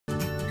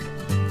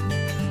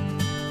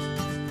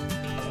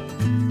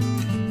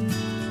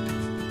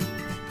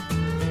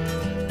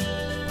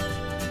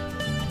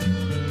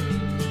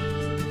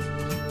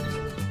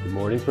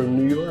Morning from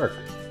New York.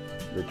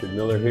 Richard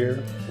Miller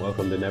here.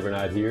 Welcome to Never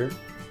Not Here.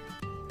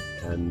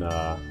 And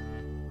I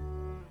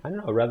don't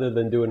know, rather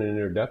than doing an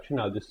introduction,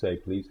 I'll just say,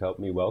 please help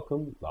me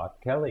welcome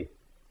Loch Kelly.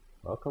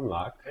 Welcome,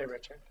 Loch. Hey,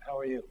 Richard. How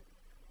are you?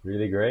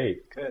 Really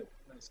great. Good.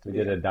 Nice to We be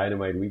did here. a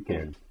dynamite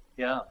weekend.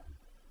 Yeah.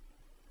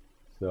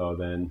 So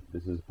then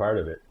this is part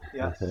of it.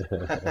 Yes.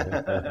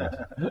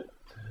 Yeah,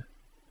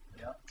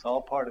 it's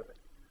all part of it.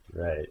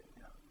 Right.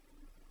 Yeah.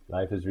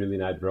 Life is really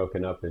not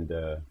broken up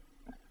into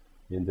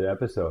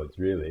episodes,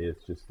 really.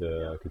 It's just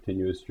a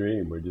continuous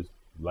stream. We're just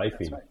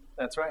lifing.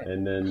 That's right.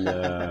 And then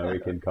we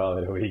can call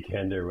it a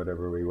weekend or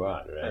whatever we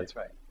want, right? That's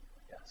right.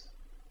 Yes.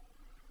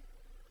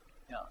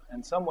 Yeah.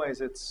 In some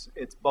ways,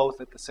 it's both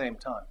at the same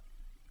time.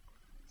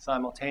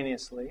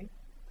 Simultaneously,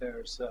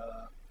 there's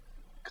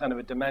kind of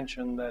a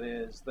dimension that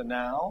is the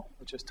now,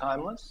 which is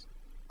timeless,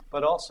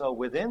 but also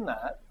within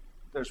that,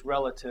 there's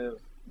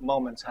relative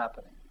moments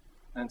happening.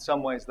 And in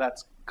some ways,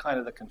 that's kind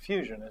of the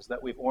confusion, is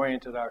that we've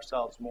oriented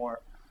ourselves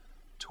more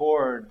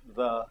toward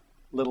the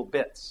little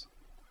bits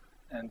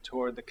and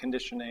toward the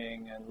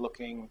conditioning and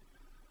looking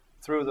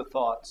through the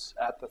thoughts,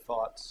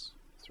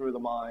 through the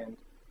mind,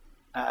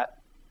 at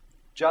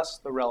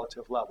just the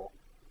relative level.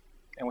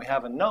 And we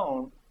haven't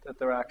known that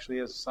there actually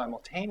is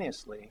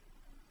simultaneously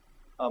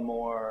a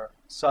more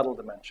subtle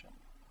dimension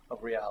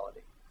of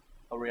reality,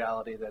 a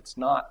reality that's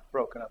not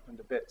broken up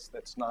into bits,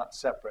 that's not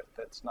separate,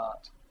 that's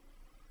not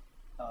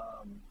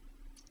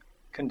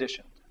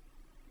conditioned.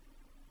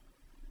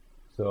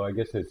 So I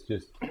guess it's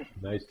just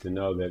nice to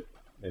know that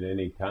at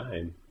any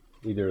time,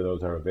 either of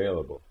those are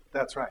available.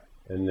 That's right.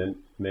 And then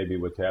maybe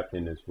what's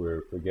happening is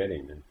we're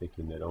forgetting and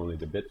thinking that only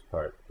the bits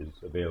part is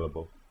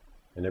available.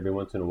 And every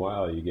once in a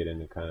while you get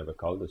into kind of a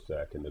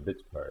cul-de-sac in the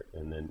bits part.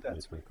 And then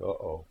you think,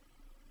 uh-oh,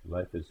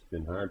 life has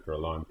been hard for a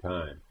long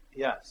time.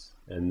 Yes.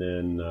 And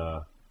then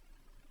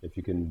if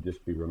you can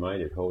just be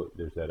reminded, oh,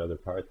 there's that other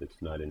part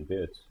that's not in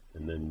bits.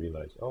 And then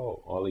realize,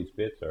 oh, all these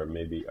bits are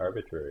maybe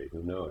arbitrary.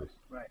 Who knows?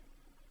 Right.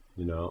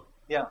 You know?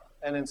 Yeah.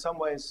 And in some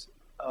ways,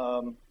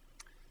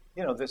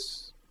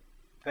 this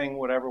thing,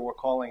 whatever we're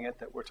calling it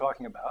that we're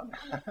talking about,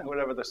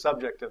 whatever the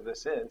subject of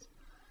this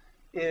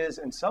is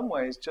in some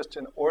ways just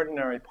an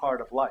ordinary part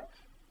of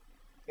life.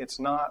 It's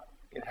not,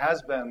 it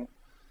has been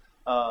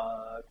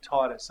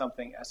taught as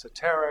something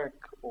esoteric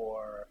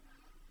or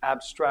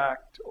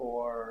abstract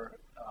or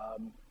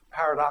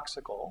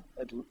paradoxical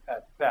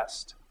at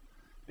best,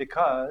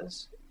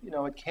 because,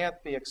 it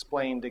can't be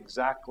explained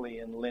exactly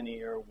in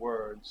linear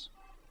words,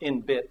 in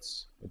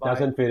bits. It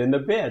doesn't fit in the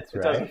bits,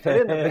 right? It doesn't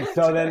fit in the bits.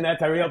 So then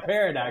that's a real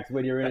paradox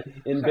when you're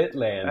in bit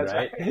land, that's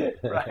right?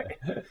 Right.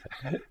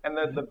 And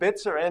the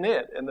bits are in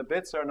it, and the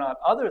bits are not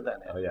other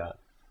than it. Oh, yeah.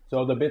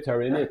 So the bits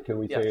are in it. Can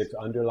we say Yes. it's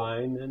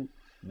underlying then?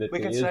 That We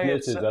the can say isness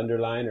it's is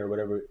underlying or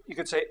whatever? You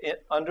could say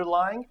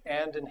underlying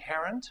and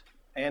inherent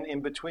and in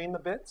between the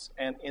bits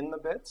and in the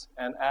bits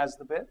and as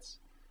the bits.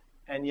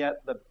 And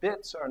yet the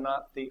bits are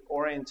not the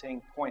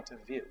orienting point of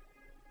view.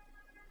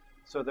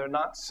 So they're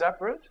not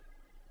separate.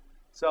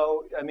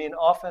 So,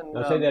 often...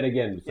 Now say that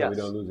again so yes. we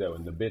don't lose that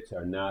one. The bits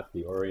are not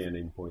the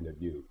orienting point of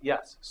view.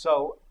 Yes.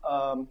 So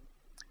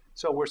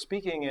we're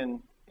speaking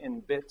in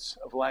bits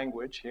of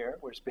language here.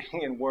 We're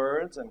speaking in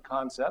words and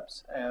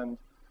concepts, and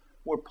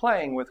we're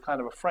playing with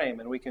kind of a frame,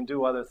 and we can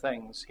do other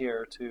things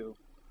here to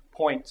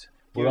point.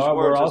 Use We're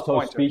words as also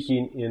pointers.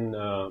 speaking in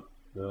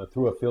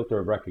through a filter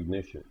of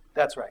recognition.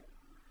 That's right.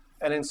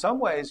 And in some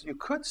ways, you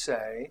could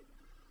say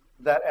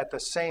that at the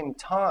same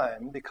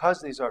time,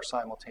 because these are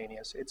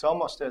simultaneous, it's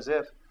almost as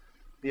if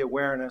the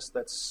awareness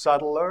that's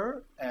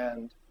subtler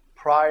and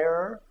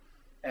prior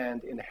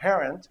and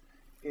inherent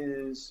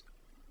is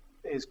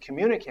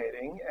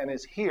communicating and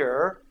is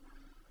here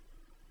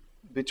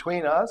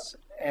between us,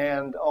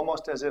 and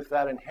almost as if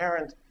that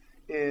inherent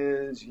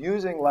is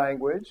using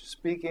language,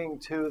 speaking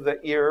to the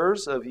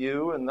ears of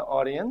you and the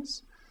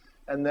audience,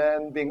 and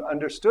then being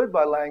understood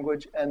by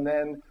language, and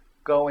then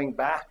going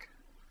back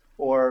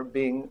or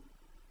being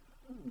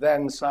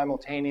then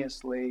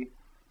simultaneously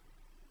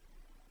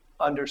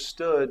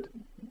understood,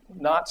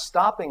 not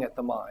stopping at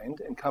the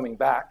mind and coming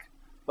back,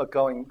 but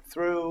going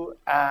through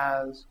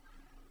as,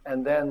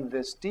 and then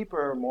this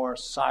deeper, more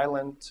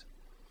silent,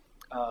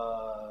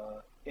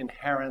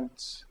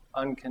 inherent,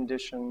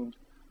 unconditioned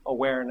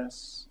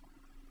awareness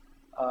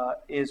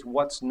is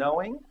what's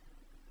knowing.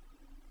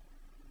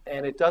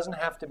 And it doesn't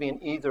have to be an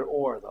either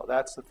or, though.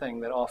 That's the thing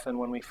that often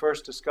when we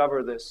first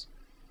discover this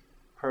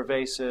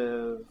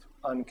pervasive,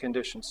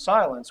 unconditioned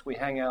silence, we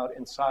hang out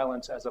in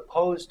silence as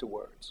opposed to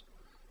words.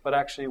 But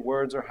actually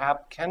words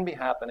can be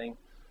happening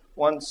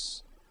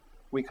once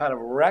we kind of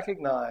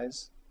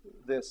recognize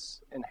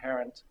this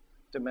inherent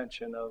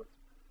dimension of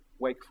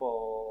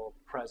wakeful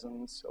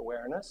presence,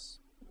 awareness,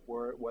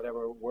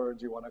 whatever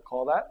words you want to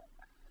call that,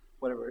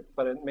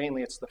 but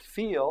mainly it's the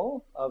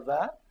feel of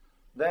that,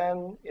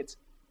 then it's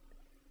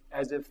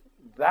as if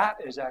that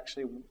is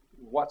actually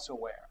what's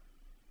aware.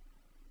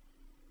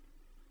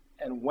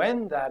 And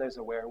when that is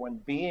aware,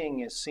 when being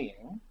is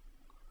seeing,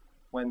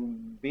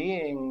 when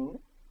being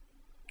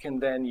can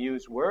then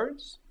use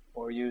words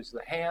or use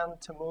the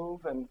hand to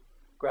move and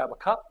grab a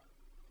cup,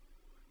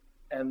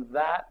 and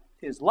that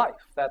is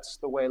life. That's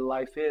the way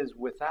life is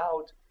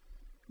without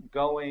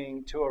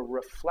going to a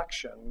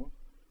reflection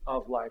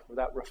of life,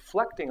 without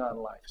reflecting on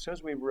life. As soon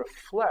as we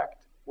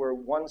reflect, we're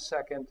 1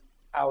 second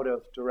out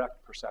of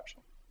direct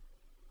perception.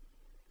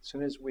 As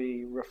soon as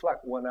we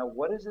reflect, well, now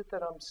what is it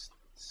that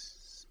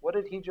what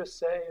did he just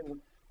say?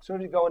 And as soon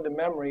as we go into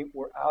memory,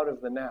 we're out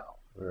of the now.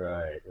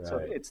 Right.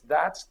 So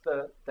that's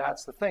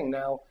the thing.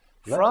 Now,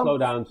 let's slow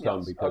down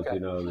some because okay.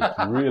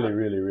 It's really,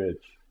 really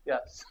rich.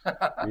 Yes.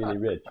 Really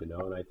rich, and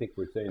I think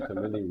we're saying some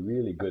really,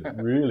 really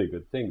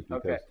good things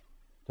because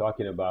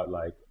talking about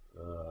like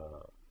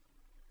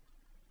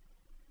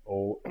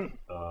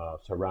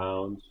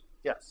surrounds,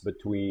 yes,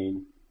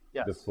 between,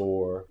 yes,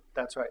 before.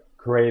 That's right.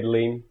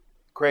 Cradling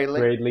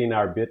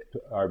our bit,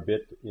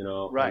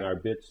 right. And our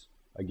bits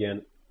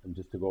again. And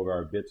just to go over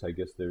our bits, I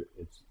guess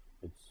it's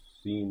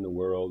seeing the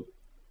world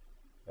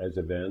as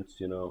events,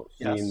 seeing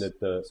yes.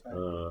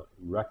 that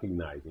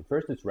recognizing.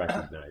 First it's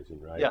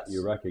recognizing, right? Yes.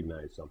 You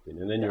recognize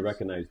something, and then yes. you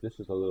recognize this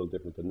is a little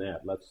different than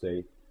that. Let's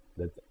say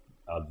that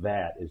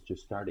that is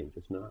just starting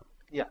just now.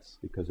 Yes.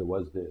 Because it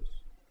was this.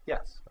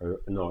 Yes.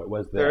 Or no, it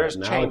was that. There is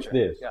now change. It's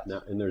this. Yes.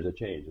 Now, and there's a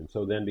change. And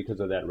so then because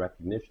of that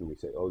recognition, we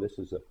say, oh, this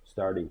is a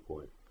starting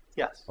point.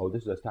 Yes. Oh,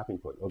 this is a stopping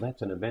point. Oh,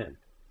 that's an event.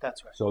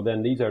 That's right. So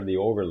then these are the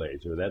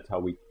overlays, or that's how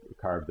we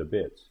carve the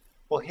bits.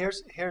 Well,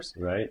 here's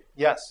right.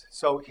 Yes.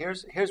 So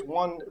here's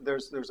one.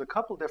 There's a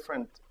couple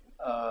different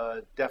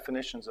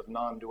definitions of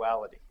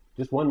non-duality.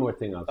 Just one more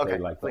thing I'll say,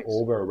 like please. The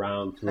over,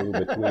 around, through,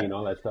 between,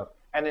 all that stuff.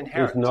 And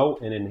inherent.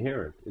 There's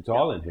inherent. It's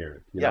all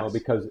inherent,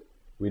 because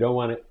we don't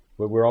want it.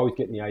 But we're always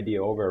getting the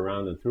idea over,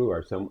 around, and through.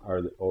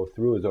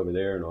 Through is over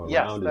there, and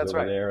around is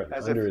over there, and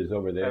under is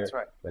over there. That's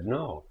right. But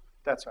no.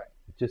 That's right.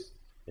 It's just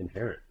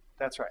inherent.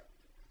 That's right.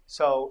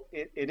 So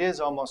it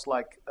is almost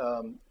like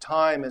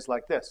time is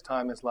like this.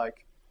 Time is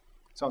like,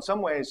 so in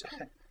some ways,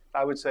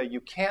 I would say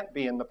you can't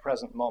be in the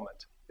present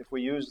moment. If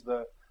we use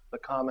the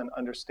common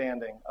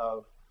understanding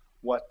of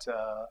what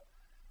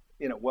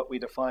we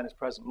define as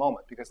present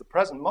moment, because the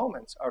present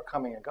moments are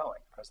coming and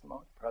going. Present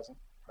moment, present,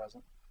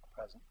 present,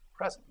 present,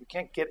 present. You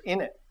can't get in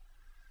it.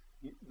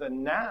 The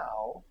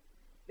now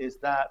is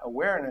that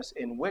awareness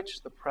in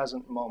which the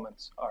present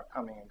moments are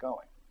coming and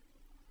going.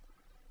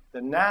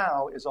 The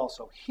now is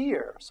also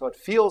here, so it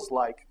feels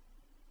like...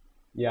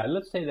 Yeah,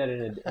 let's say that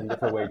in a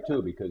different way,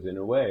 too, because in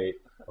a way,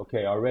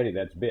 already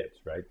that's bits,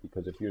 right?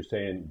 Because if you're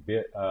saying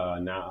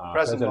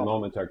present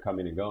moments are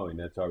coming and going,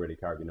 that's already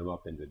carving them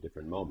up into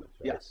different moments,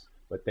 right? Yes.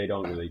 But they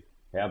don't really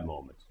have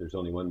moments. There's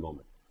only one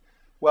moment.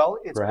 Well,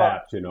 it's...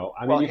 Perhaps, you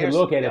can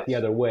look at it the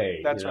other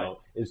way. That's right.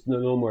 It's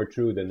no more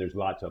true than there's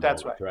lots of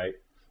moments, right?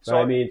 But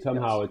So,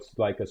 somehow it's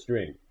like a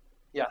string.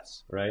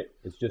 Yes. Right?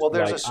 It's just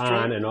there's like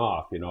on and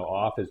off.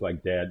 Off is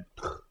like dead,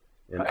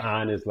 and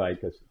on is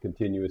like a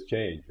continuous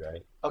change,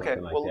 right? Okay.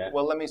 Like that.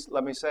 Well, let me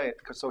say it.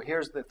 So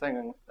here's the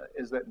thing: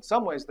 is that in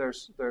some ways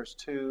there's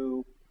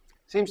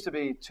seems to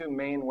be two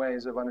main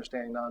ways of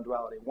understanding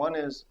non-duality. One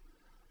is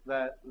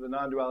that the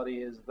non-duality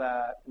is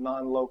that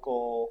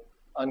non-local,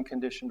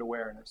 unconditioned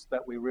awareness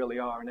that we really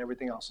are, and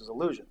everything else is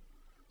illusion.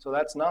 So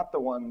that's not the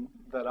one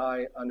that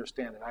I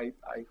understand. And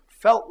I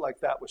felt like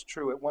that was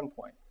true at one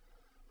point.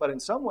 But in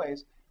some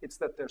ways, it's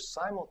that they're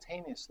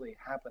simultaneously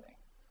happening.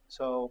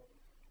 So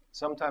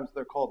sometimes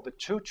they're called the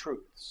two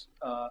truths.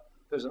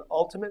 There's an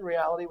ultimate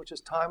reality, which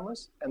is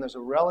timeless, and there's a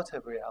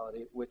relative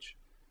reality, which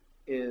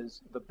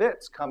is the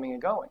bits coming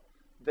and going.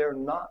 They're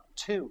not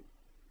two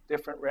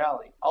different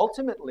realities.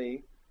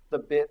 Ultimately, the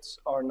bits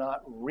are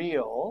not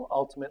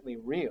ultimately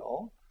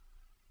real.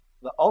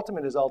 The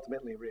ultimate is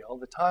ultimately real,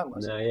 the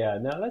timeless.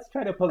 Now let's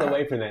try to pull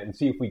away from that and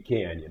see if we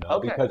can,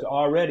 Okay. Because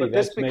already But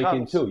that's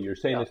making two. You're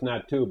saying yeah. it's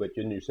not two, but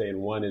then you're saying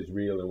one is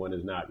real and one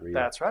is not real.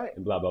 That's right.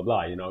 And blah, blah,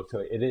 blah,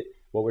 So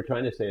what we're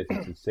trying to say is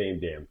it's the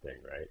same damn thing,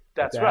 right?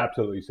 That's it's right.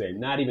 Absolutely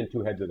same. Not even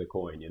two heads of the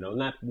coin,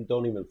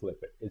 Don't even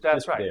flip it. It's That's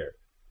just right. there,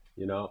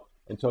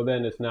 And so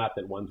then it's not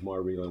that one's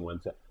more real and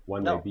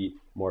one No. may be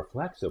more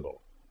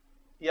flexible.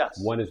 Yes.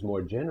 One is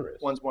more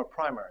generous. One's more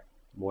primary.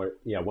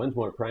 One's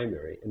more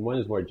primary, and one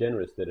is more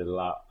generous that it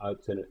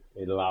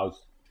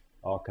allows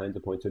all kinds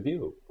of points of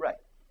view. Right.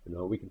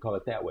 We can call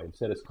it that way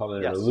instead of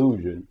calling it Yes. an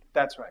illusion.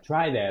 That's right.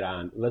 Try that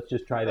on. Let's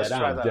just try that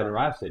on.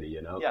 Generosity,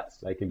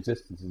 Yes. Like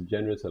existence is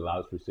generous,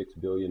 allows for 6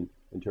 billion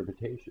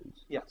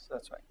interpretations. Yes,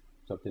 that's right.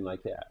 Something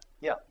like that.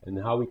 Yeah.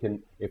 And how we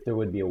can, if there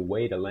would be a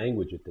way to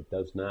language it that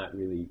does not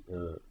really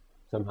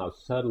somehow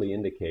subtly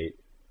indicate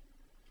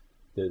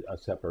a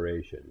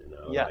separation,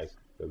 Yes. like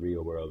the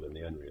real world and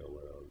the unreal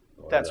world.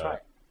 That's right.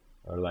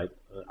 Or like,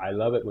 I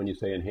love it when you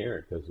say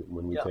inherent, because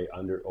when we say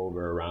under,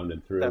 over, around,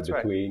 and through, That's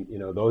between,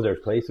 those are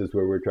places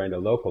where we're trying to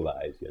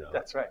localize,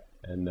 That's right.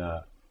 And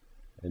a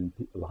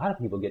lot of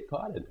people get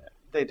caught in that.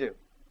 They do.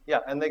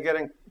 Yeah, and they're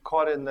getting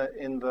caught in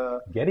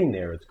the Getting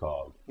there, it's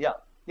called. Yeah,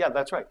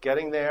 that's right.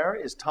 Getting there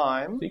is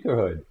time.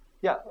 Seekerhood.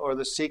 Yeah, or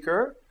the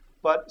seeker.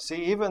 But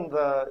see, even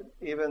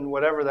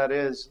whatever that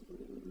is,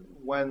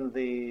 when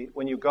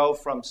you go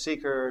from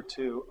seeker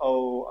to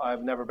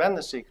I've never been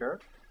the seeker,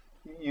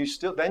 you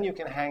still, then you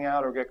can hang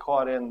out or get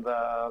caught in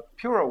the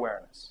pure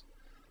awareness,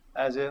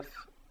 as if,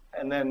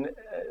 and then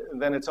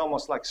it's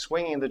almost like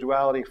swinging the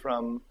duality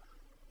from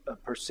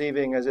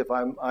perceiving as if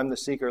I'm the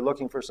seeker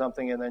looking for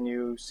something, and then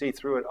you see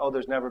through it, oh,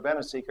 there's never been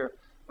a seeker,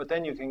 but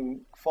then you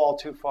can fall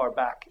too far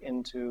back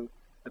into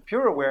the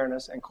pure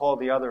awareness and call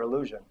the other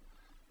illusion.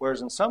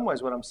 Whereas in some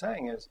ways what I'm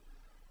saying is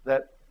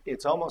that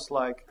it's almost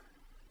like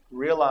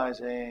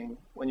realizing,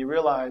 when you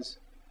realize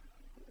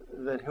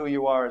that who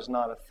you are is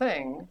not a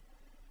thing,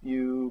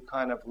 you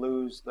kind of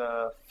lose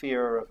the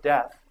fear of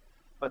death.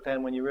 But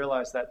then when you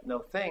realize that no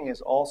thing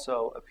is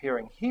also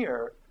appearing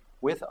here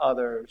with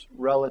others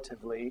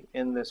relatively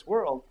in this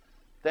world,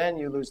 then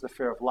you lose the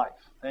fear of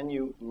life. Then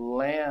you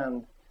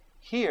land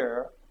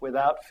here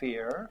without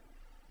fear.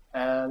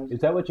 And is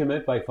that what you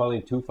meant by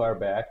falling too far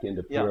back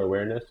into pure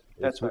awareness?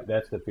 That's right.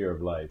 That's the fear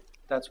of life.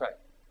 That's right.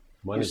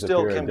 One You is the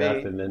still fear can of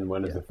death, be- and then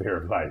one is the fear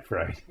of life,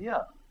 right? Yeah,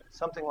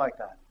 something like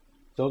that.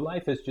 So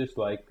life is just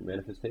like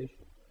manifestation,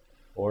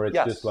 or it's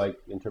Yes. just like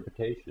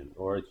interpretation,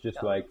 or it's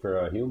just like, for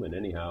a human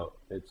anyhow,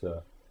 it's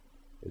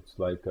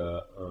like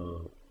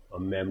a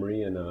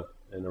memory and a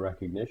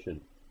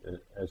recognition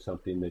as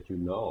something that you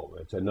know.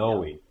 It's a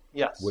knowing,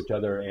 Yes. which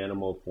other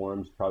animal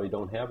forms probably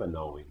don't have a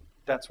knowing.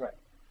 That's right.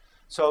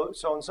 So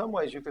in some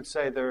ways you could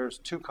say there's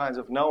two kinds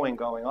of knowing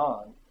going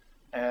on,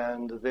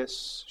 and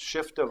this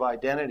shift of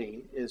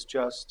identity is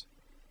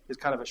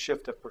kind of a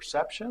shift of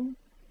perception.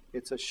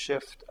 It's a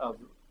shift of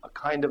a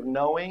kind of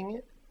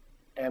knowing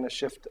and a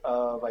shift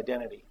of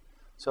identity.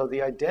 So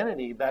the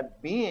identity,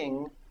 that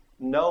being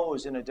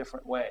knows in a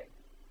different way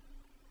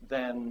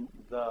than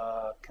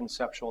the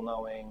conceptual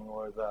knowing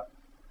or the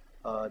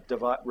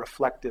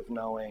reflective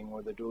knowing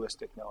or the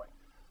dualistic knowing.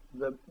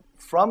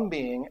 From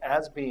being,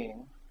 as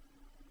being,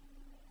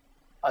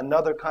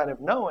 another kind of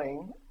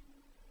knowing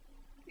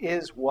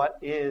is what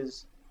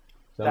is.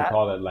 Some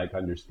call it like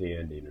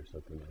understanding or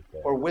something like that.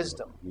 Or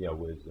wisdom. Yeah,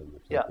 wisdom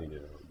or something,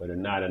 but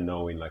not a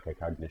knowing, like a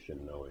cognition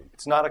knowing.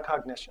 It's not a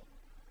cognition.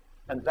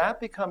 And that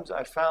becomes,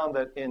 I found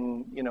that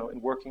in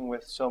working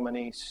with so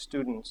many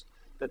students,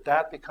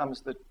 that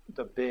becomes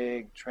the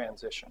big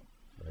transition,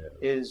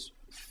 is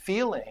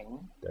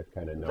feeling that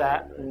kind of knowing,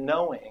 that right?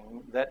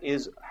 knowing that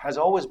has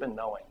always been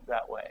knowing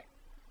that way.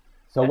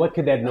 So what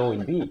could that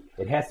knowing be?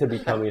 It has to be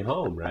coming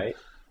home, right?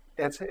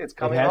 It's It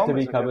coming has home. to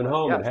be is a good coming word.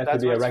 home. Yes, It has that's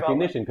to be what a it's felt like.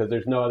 recognition, because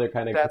there's no other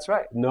kind of That's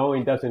right.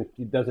 knowing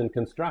doesn't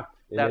construct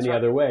in That's any right.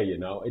 other way.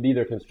 It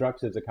either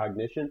constructs as a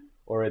cognition,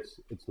 or it's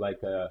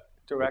like a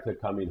Direct. It's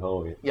a coming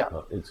home. Yeah.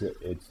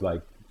 It's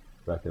like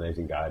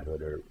recognizing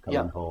godhood or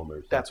coming home or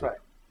something. That's right.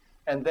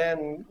 And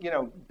then,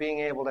 being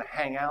able to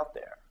hang out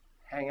there,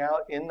 hang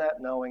out in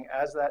that knowing,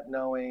 as that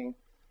knowing.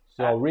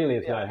 So really,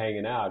 it's not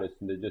hanging out. It's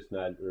just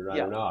not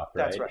running off,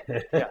 right? That's right.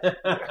 Yeah.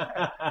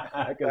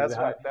 That's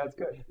right. That's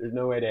good. There's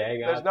no way to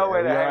hang out. There's no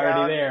way to You're hang out.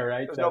 already there,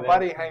 right? There's So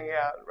nobody hanging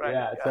out, right?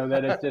 Yeah. So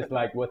then it's just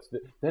like,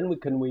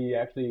 can we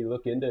actually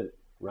look into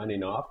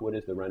running off? What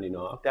is the running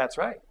off? That's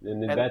right.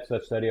 And that's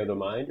a study of the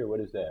mind, or what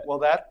is that? Well,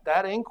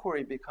 that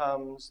inquiry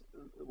becomes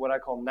what I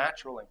call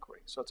natural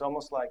inquiry. So it's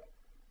almost like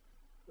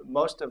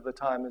most of the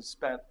time is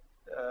spent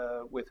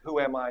with who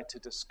am I to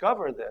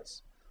discover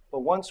this. But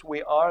once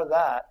we are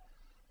that,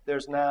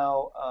 there's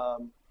now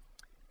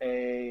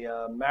a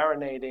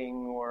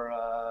marinating or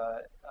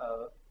a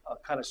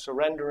kind of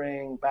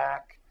surrendering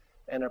back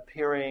and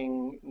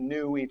appearing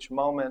new each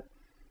moment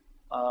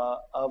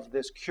of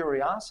this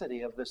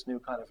curiosity of this new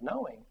kind of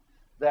knowing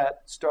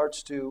that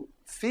starts to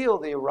feel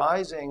the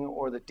arising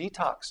or the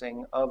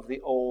detoxing of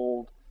the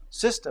old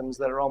systems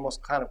that are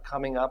almost kind of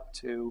coming up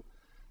to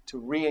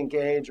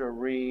re-engage or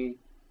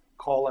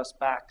recall us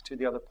back to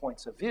the other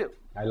points of view.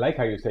 I like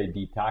how you say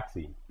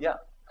detoxing. Yeah.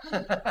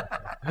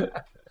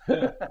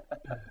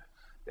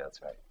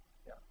 That's right.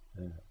 Yeah.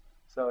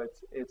 So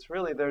it's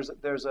really there's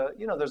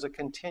a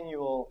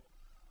continual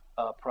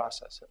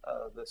process.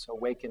 This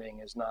awakening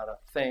is not a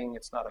thing.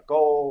 It's not a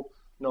goal.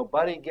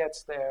 Nobody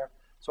gets there.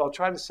 So I'll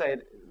try to say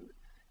it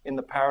in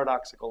the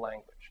paradoxical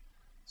language.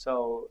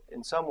 So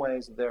in some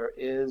ways there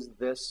is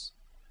this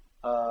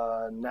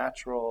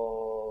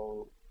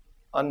natural,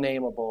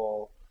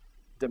 unnameable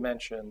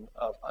dimension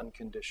of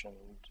unconditioned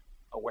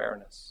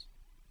awareness,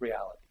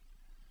 reality.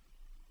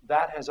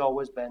 That has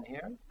always been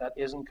here. That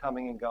isn't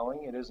coming and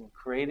going. It isn't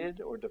created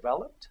or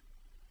developed.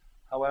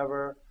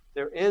 However,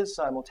 there is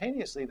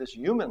simultaneously this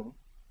human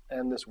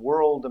and this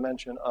world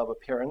dimension of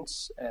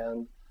appearance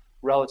and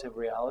relative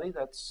reality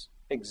that's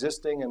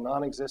existing and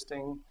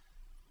non-existing,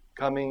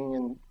 coming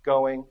and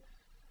going.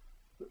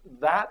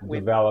 That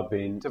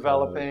Developing,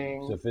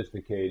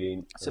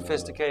 sophisticated,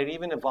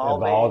 even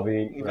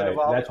evolving, right.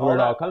 That's where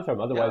it all comes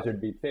from. Otherwise,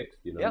 it'd be fixed.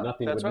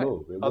 Nothing would right.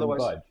 move. It Otherwise,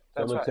 wouldn't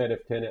budge. Someone said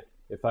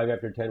if 5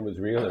 after 10 was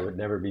real, it would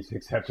never be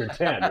 6 after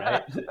 10,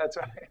 right? That's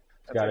right.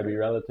 It's got to be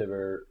relative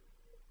or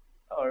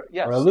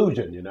yes. or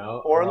illusion, or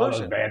all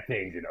illusion. those bad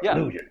things, Yeah.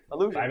 Illusion.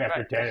 5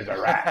 after 10 is a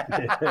rat.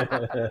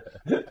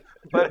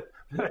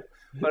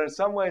 but in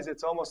some ways,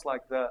 it's almost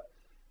like the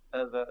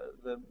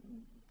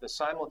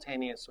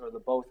simultaneous or the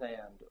both and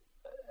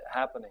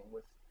happening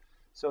with,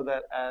 so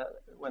that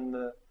when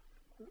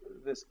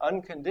this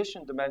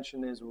unconditioned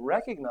dimension is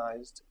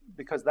recognized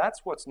because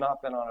that's what's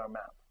not been on our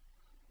map.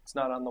 It's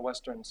not on the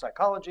Western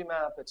psychology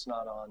map. It's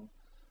not on,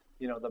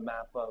 the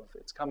map of.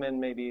 It's come in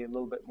maybe a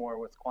little bit more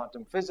with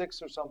quantum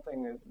physics or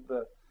something.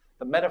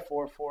 The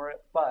metaphor for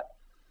it, but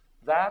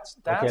that's.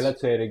 Okay,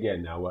 let's say it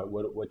again. Now,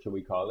 what should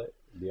we call it?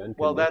 The unconditioned,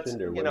 well, that's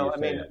or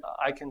what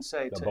I can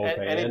say the to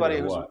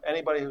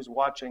anybody who's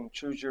watching,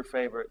 choose your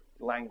favorite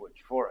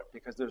language for it,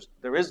 because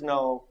there is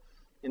no,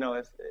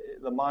 if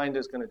the mind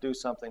is going to do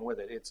something with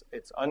it,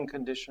 it's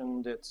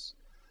unconditioned. It's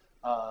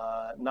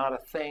not a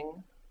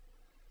thing.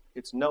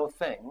 It's no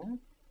thing,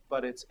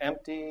 but it's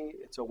empty.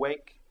 It's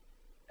awake,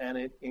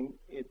 and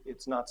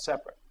it's not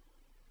separate.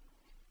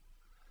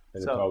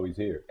 And so, it's always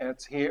here. And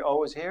it's here,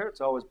 always here.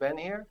 It's always been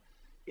here.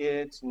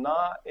 It's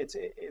not. It's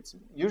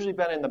usually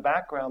been in the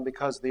background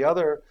because the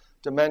other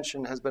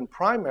dimension has been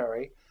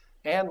primary,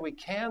 and we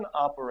can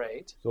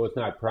operate. So it's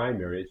not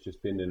primary. It's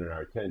just been in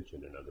our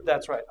attention. In other words,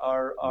 that's right.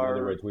 In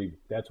other words,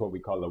 that's what we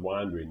call the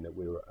wandering.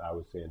 I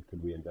was saying,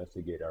 could we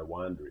investigate our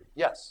wandering?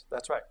 Yes,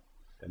 that's right.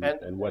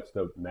 And what's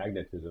the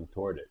magnetism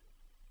toward it?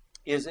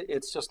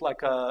 It's just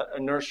like a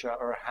inertia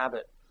or a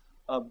habit.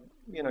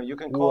 You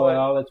can call it.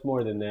 Well, it's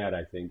more than that,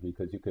 I think,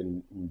 because you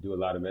can do a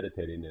lot of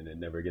meditating and it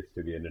never gets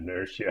to be an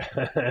inertia.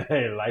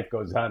 Life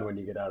goes on when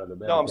you get out of the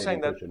bed. No, I'm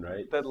saying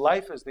right? that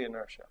life is the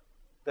inertia.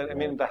 That right. I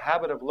mean, the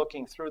habit of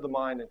looking through the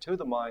mind and to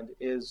the mind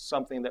is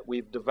something that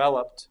we've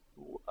developed.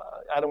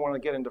 I don't want to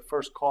get into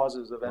first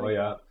causes of anything. Oh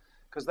yeah.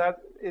 Because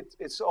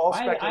it's all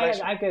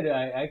speculation.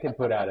 I could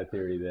put out a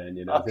theory then,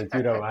 okay. Since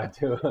you don't want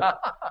to.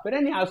 But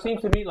anyhow, it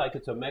seems to me like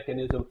it's a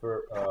mechanism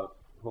for.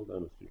 Hold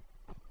on a second.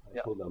 I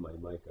pulled down my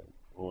mic.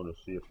 I want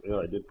to see if. Yeah,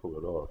 I did pull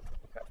it off.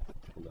 Okay.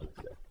 Hold on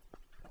a sec.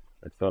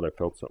 I thought I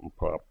felt something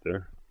pop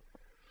there.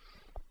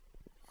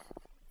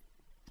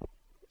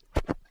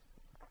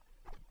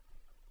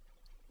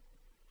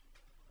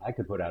 I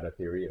could put out a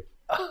theory of,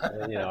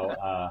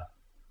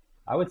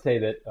 I would say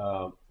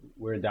that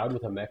we're endowed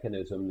with a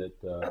mechanism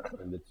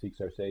that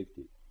seeks our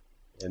safety.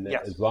 And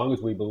that as long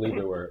as we believe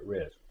that we're at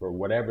risk, for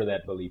whatever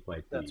that belief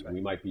might be, right.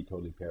 we might be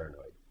totally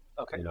paranoid.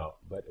 Okay.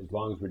 But as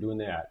long as we're doing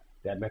that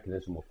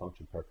mechanism will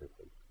function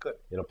perfectly. Good.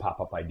 It'll pop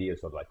up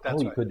ideas of like,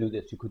 That's you right. could do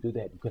this, you could do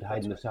that, you could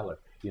hide in the cellar,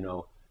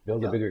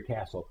 build a bigger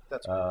castle,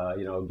 That's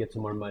right. Get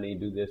some more money,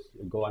 do this,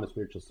 go on a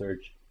spiritual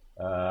search.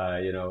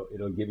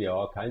 It'll give you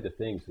all kinds of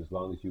things as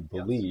long as you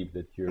believe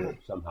that you're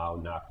somehow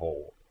not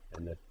whole,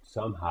 and that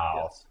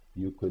somehow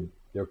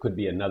there could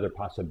be another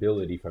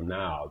possibility from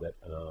now that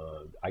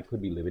I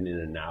could be living in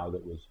a now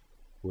that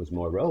was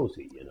more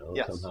rosy.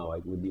 Somehow I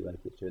would be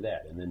like this or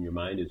that, and then your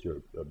mind is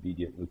your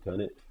obedient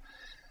lieutenant.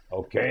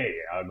 Okay,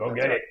 I'll go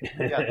get it.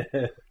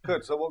 Yeah.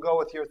 Good. So we'll go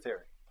with your theory.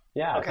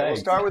 Yeah. Okay. Thanks.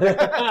 We'll start with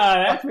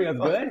that feels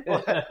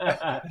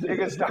good. You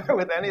can start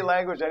with any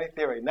language, any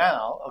theory.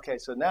 Now,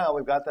 so now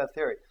we've got that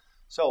theory.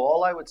 So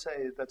all I would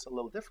say that's a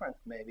little different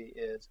maybe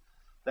is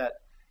that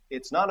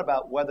it's not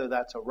about whether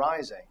that's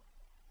arising,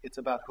 it's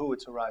about who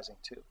it's arising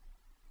to.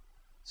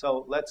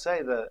 So let's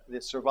say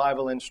the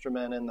survival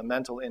instrument and the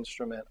mental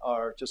instrument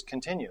are just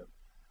continued.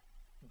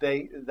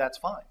 That's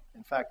fine.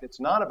 In fact, it's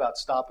not about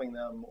stopping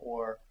them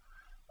or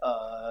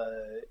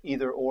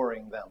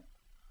either-oring them.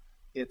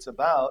 It's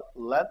about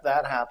let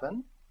that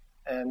happen,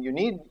 and you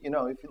need, if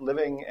you're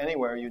living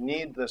anywhere, you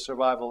need the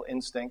survival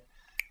instinct.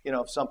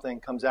 If something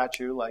comes at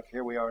you, like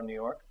here we are in New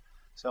York,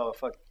 so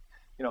if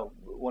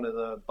one of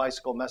the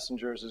bicycle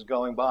messengers is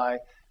going by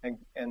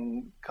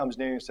and comes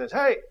near you and says,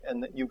 "Hey,"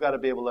 and you've got to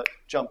be able to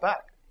jump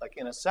back, like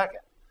in a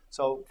second.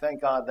 So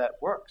thank God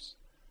that works.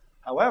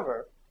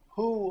 However,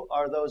 who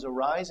are those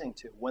arising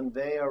to? When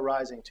they are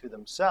arising to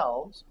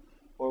themselves,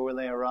 or when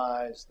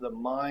the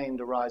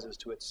mind arises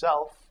to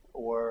itself,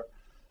 or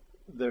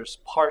there's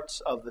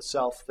parts of the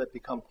self that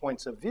become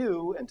points of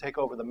view and take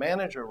over the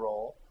manager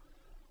role,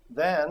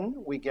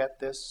 then we get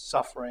this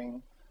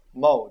suffering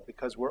mode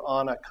because we're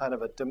on a kind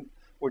of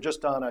we're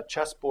just on a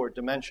chessboard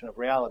dimension of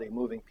reality,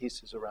 moving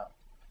pieces around.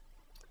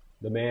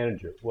 The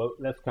manager. Well,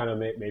 that's kind of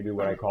maybe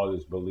what I call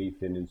this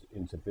belief in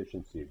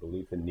insufficiency,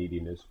 belief in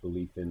neediness,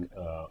 belief in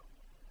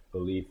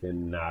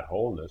not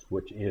wholeness,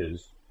 which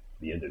is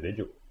the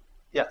individual.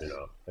 Yes.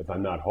 If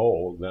I'm not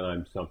whole, then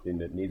I'm something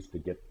that needs to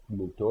get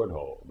moved toward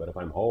whole. But if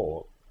I'm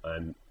whole,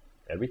 I'm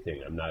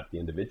everything. I'm not the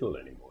individual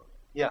anymore.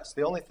 Yes.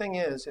 The only thing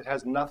is, it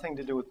has nothing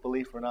to do with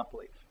belief or not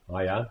belief. Oh,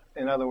 yeah?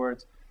 In other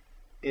words,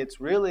 it's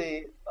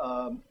really,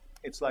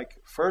 it's like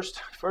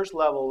first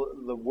level,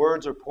 the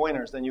words are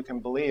pointers. Then you can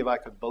believe, I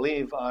could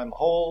believe I'm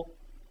whole,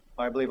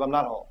 or I believe I'm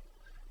not whole.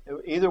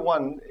 Either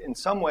one, in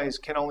some ways,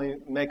 can only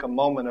make a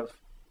moment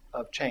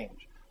of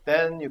change.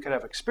 Then you could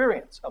have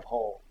experience of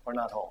whole or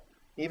not whole.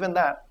 Even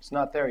that is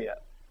not there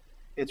yet.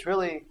 It's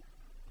really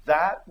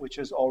that which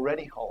is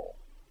already whole.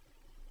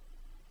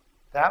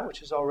 That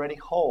which is already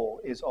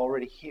whole is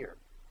already here.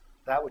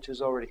 That which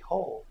is already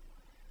whole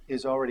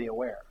is already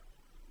aware.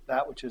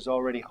 That which is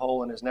already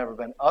whole and has never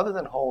been other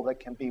than whole that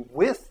can be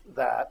with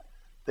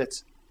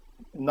that's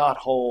not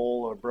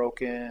whole or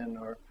broken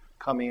or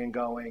coming and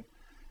going.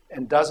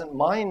 and doesn't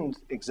mind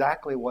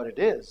exactly what it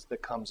is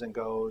that comes and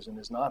goes and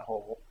is not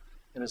whole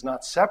and is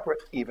not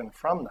separate even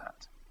from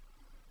that,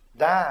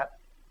 that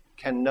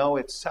can know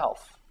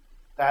itself.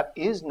 That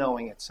is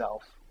knowing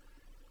itself.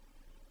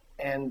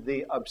 And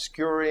the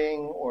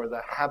obscuring or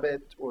the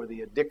habit or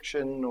the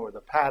addiction or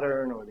the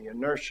pattern or the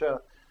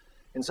inertia,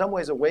 in some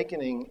ways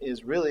awakening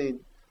is really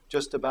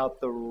just about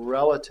the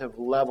relative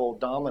level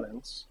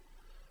dominance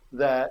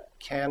that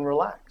can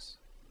relax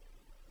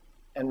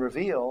and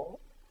reveal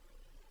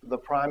the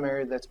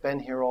primary that's been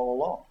here all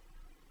along.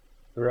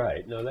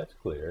 Right. No, that's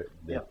clear.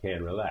 They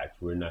can relax.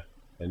 We're not,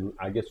 and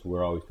I guess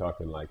we're always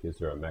talking like, is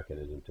there a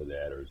mechanism to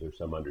that, or is there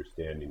some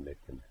understanding that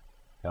can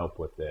help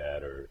with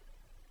that, or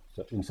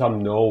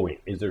some knowing?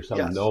 Is there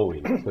some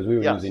knowing? Because we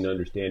were using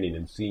understanding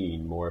and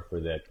seeing more for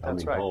that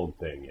coming home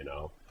thing, you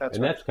know.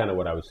 That's kind of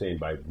what I was saying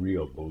by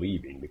real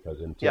believing, because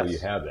until you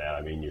have that,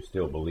 I mean, you're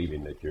still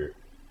believing that you're,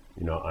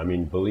 you know, I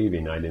mean,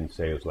 believing, I didn't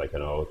say it was like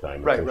an oath,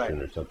 I'm a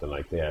Christian or something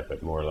like that,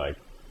 but more like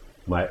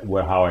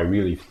how I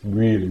really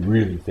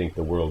think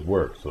the world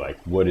works. Like,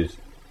 what is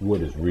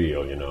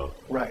real, you know,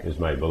 is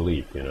my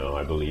belief, you know.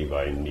 I believe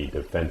I need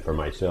to fend for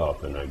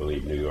myself, and I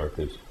believe New York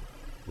is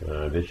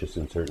vicious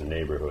in certain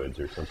neighborhoods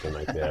or something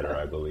like that, or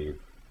I believe,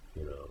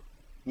 you know.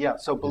 Yeah,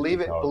 so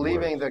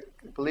believing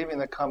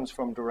that comes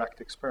from direct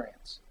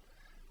experience.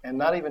 And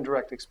not even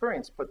direct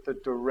experience, but the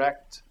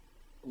direct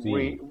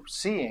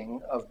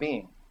seeing of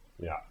being.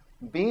 Yeah.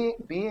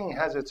 Being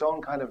has its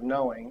own kind of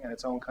knowing and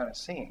its own kind of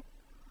seeing.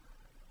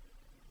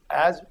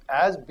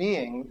 As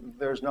being,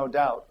 there's no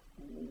doubt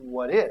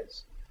what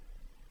is.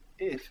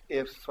 If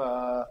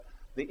the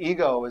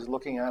ego is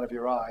looking out of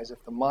your eyes,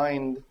 if the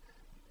mind,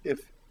 the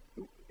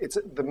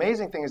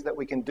amazing thing is that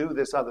we can do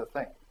this other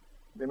thing.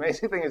 The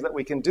amazing thing is that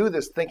we can do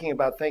this thinking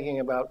about,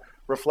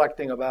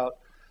 reflecting about,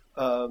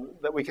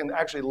 that we can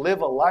actually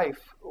live a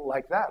life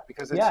like that,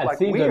 because it's like it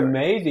seems weird.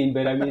 Amazing,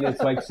 but I mean,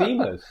 it's like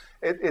seamless.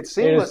 It's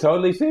seamless. It's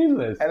totally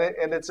seamless.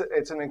 And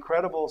it's an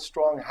incredible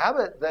strong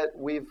habit that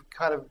we've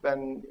kind of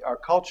been, our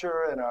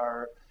culture and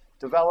our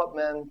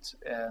development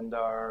and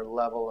our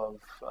level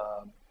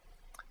of,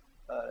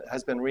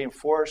 has been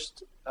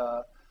reinforced.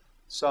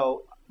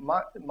 So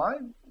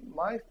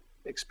my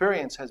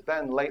experience has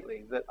been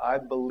lately that I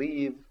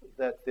believe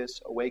that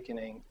this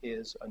awakening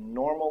is a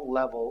normal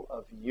level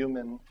of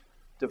human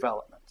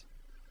development,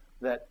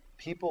 that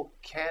people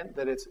can,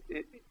 that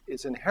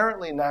it's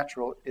inherently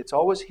natural, it's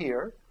always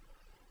here,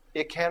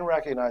 it can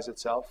recognize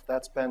itself.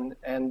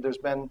 And there's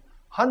been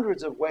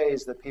hundreds of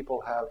ways that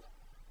people have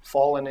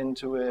fallen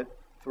into it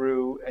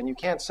through, and you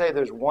can't say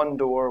there's one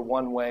door,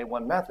 one way,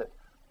 one method,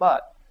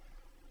 but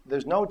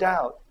there's no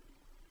doubt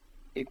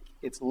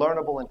it's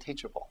learnable and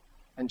teachable.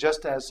 And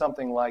just as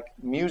something like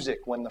music,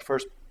 when the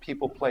first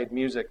people played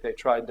music, they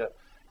tried to,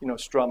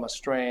 strum a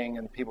string,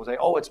 and people say,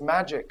 oh, it's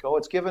magic, oh,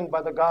 it's given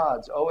by the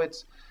gods, oh,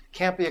 it's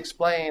can't be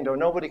explained, or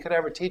nobody could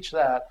ever teach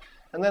that.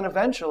 And then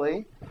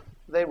eventually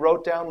they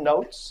wrote down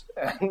notes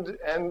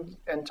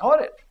and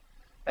taught it.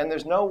 And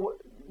there's no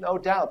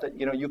doubt that,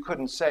 you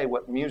couldn't say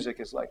what music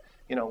is like.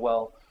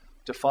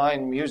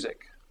 Define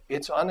music.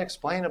 It's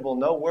unexplainable.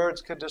 No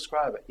words could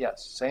describe it.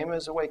 Yes, same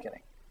as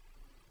awakening.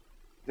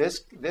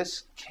 This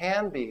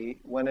can be,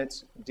 when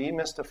it's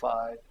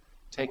demystified,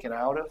 taken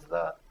out of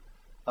the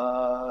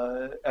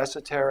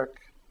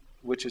esoteric,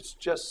 which is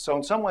just, so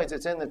in some ways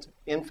it's in its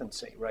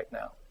infancy right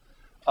now,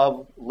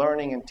 of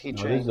learning and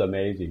teaching. This is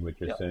amazing what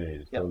you're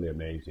saying. It's totally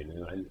amazing.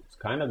 And it's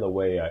kind of the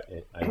way, I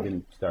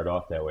didn't start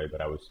off that way,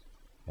 but I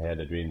had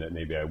a dream that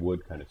maybe I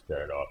would kind of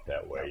start off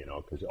that way,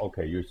 because,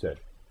 you said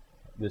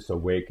this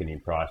awakening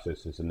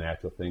process is a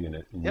natural thing,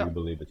 and you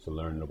believe it's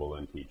learnable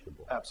and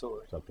teachable.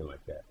 Absolutely. Something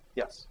like that.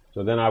 Yes.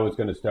 So then I was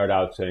going to start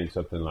out saying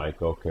something like,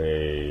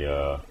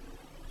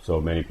 so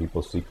many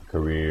people seek a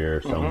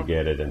career, some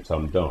get it and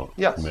some don't.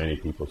 Yes. Many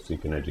people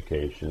seek an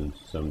education,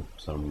 some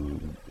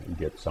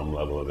get some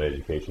level of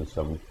education,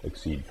 some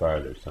exceed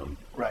farther, some.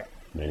 Right.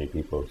 Many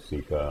people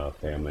seek a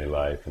family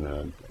life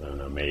and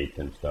a mate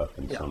and stuff,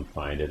 and some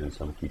find it, and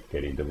some keep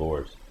getting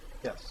divorced.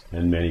 Yes.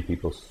 And many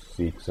people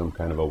seek some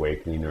kind of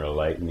awakening or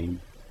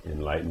enlightenment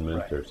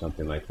or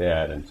something like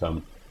that, and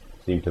some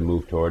seem to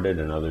move toward it,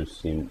 and others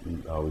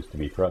seem always to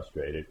be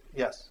frustrated.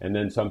 Yes. And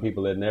then some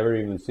people that never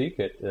even seek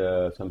it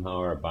somehow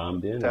are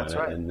bombed in That's on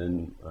right. it. And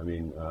then,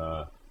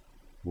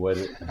 what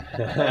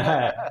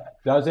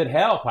does it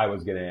help? I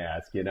was going to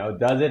ask,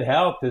 does it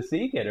help to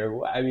seek it? Or,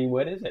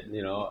 what is it?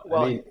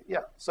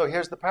 So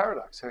here's the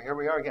paradox. So here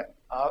we are again.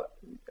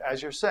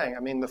 As you're saying,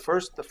 the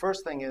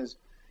first thing is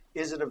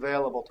it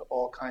available to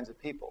all kinds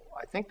of people?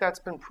 I think that's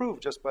been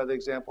proved just by the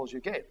examples you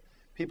gave.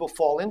 People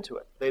fall into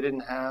it. They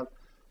didn't have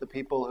the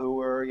people who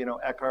were,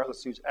 Eckhart,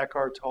 let's use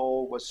Eckhart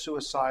Tolle, was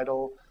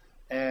suicidal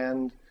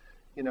and,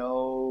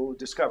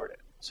 discovered it.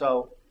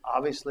 So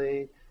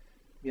obviously,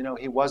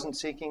 he wasn't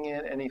seeking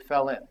it and he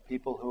fell in.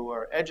 People who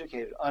are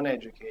educated,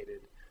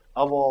 uneducated,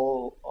 of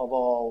all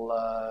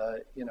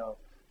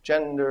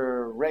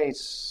gender,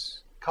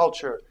 race,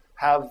 culture,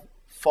 have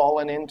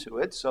fallen into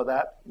it, so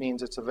that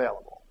means it's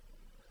available.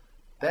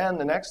 Then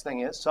the next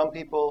thing is some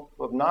people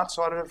who have not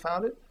sought it have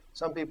found it,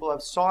 Some people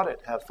have sought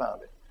it, have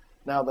found it.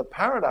 Now, the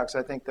paradox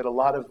I think that a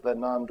lot of the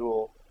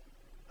non-dual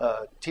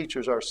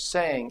teachers are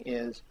saying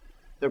is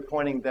they're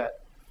pointing that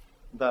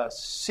the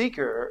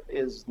seeker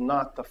is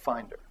not the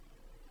finder.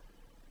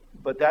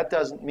 But that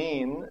doesn't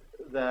mean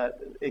that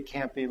it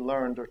can't be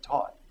learned or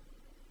taught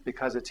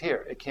because it's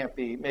here. It can't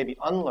be maybe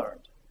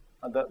unlearned.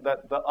 That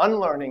the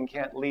unlearning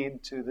can't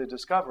lead to the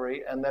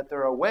discovery, and that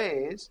there are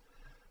ways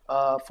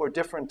for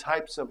different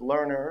types of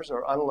learners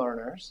or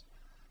unlearners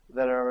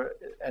that are,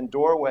 and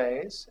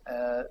doorways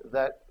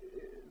that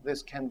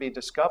this can be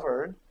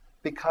discovered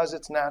because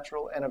it's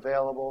natural and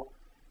available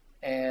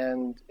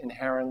and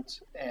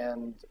inherent,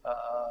 and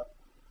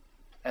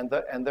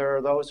there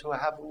are those who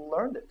have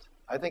learned it.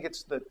 I think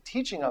it's the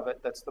teaching of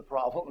it that's the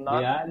problem,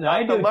 not,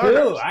 not the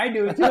learners. I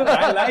do too.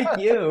 I like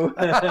you.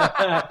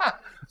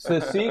 So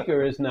the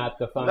seeker is not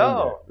the finder.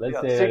 No. Let's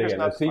say that again.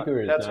 The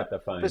seeker is not the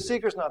finder. The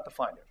seeker's not the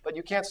finder. But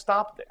you can't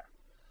stop there.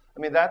 I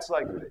mean, that's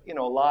like,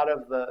 a lot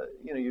of the,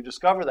 you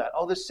discover that.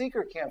 Oh, the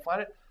seeker can't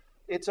find it.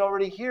 It's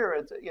already here.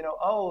 It's,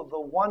 oh, the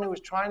one who is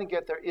trying to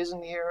get there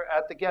isn't here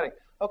at the getting.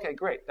 Okay,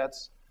 great.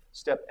 That's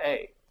step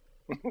A.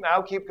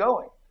 Now keep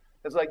going.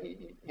 It's like,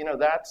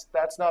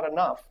 that's not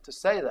enough to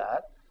say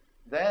that.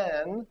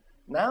 Then,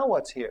 now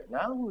what's here?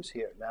 Now who's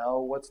here? Now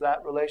what's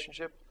that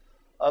relationship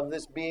of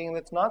this being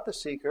that's not the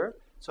seeker?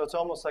 So it's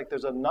almost like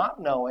there's a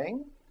not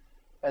knowing,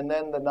 and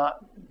then the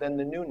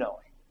new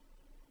knowing.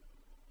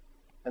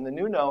 And the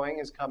new knowing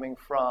is coming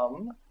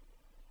from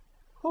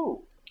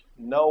who?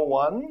 No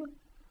one.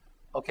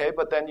 Okay,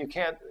 but then you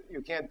can't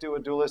do a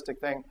dualistic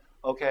thing.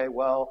 Okay,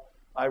 well,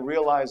 I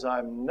realize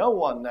I'm no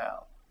one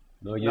now.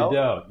 No, you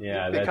don't.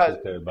 Yeah, because,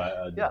 that's just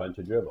a bunch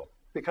of dribble.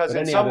 Because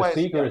but in anyhow, some ways,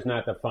 the seeker is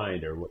not the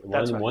finder.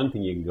 One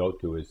thing you can go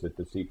to is that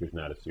the seeker's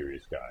not a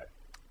serious guy,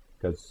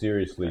 because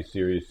serious is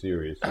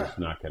really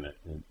not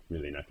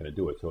gonna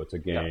do it. So it's a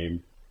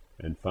game,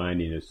 and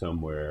finding is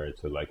somewhere.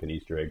 It's like an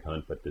Easter egg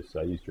hunt, but this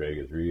Easter egg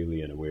is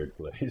really in a weird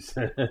place.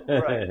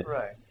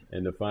 Right.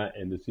 And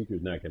the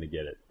seeker's not going to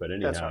get it. But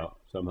anyhow,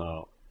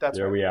 somehow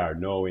we are,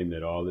 knowing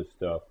that all this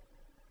stuff,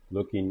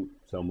 looking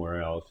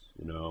somewhere else.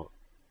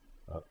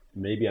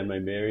 Maybe on my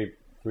very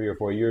 3 or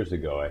 4 years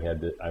ago,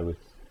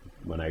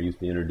 when I used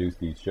to introduce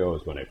these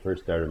shows, when I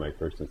first started my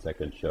first and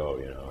second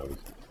show,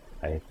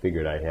 I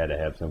figured I had to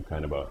have some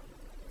kind of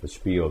a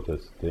spiel to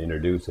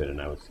introduce it,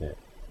 and I was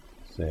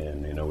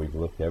saying, we've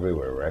looked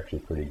everywhere. We're actually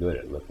pretty good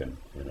at looking.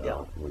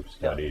 We've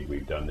studied,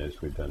 we've done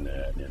this, we've done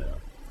that.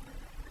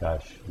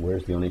 Gosh,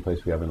 where's the only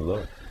place we haven't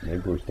looked? Maybe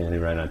we're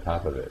standing right on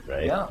top of it,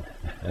 right? Yeah,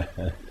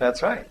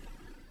 that's right.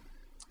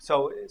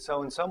 So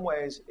in some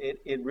ways,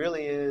 it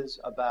really is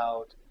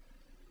about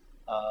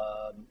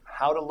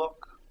how to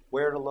look,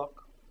 where to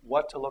look,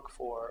 what to look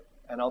for,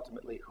 and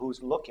ultimately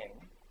who's looking.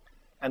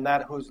 And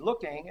that who's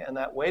looking and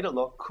that way to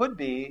look could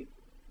be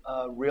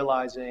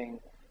realizing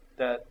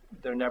that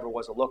there never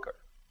was a looker.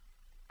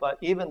 But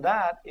even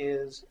that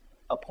is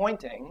a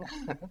pointing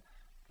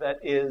that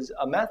is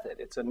a method.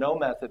 It's a no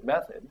method,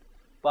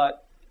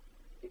 but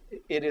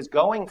it is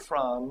going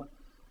from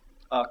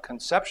a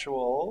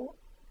conceptual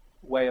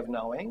way of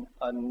knowing,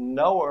 a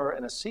knower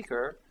and a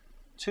seeker,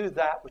 to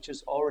that which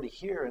is already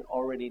here and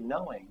already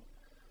knowing.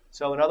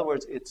 So in other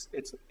words,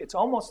 it's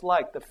almost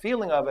like the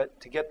feeling of it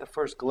to get the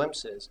first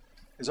glimpses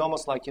is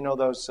almost like,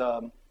 those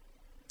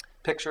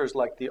pictures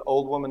like the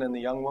old woman and the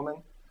young woman,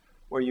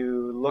 where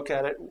you look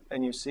at it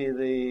and you see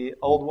the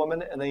old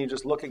woman, and then you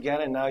just look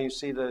again and now you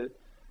see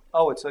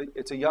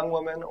it's a young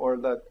woman, or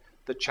the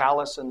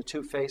chalice and the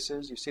two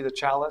faces. You see the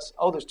chalice.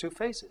 Oh, there's two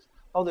faces.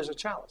 Oh, there's a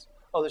chalice.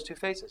 Oh, there's two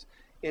faces.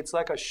 It's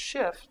like a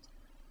shift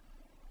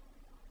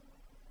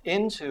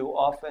into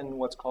often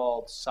what's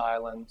called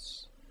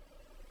silence,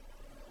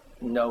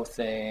 no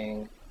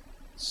thing,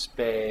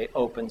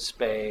 open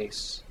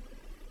space,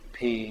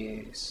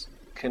 peace,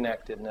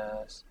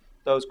 connectedness.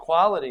 Those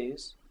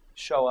qualities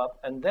show up,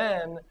 and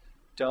then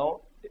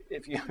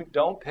if you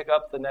don't pick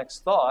up the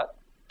next thought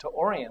to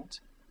orient,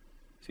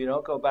 if you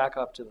don't go back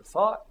up to the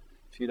thought,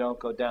 if you don't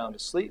go down to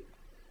sleep,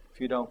 if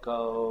you don't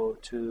go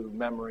to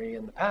memory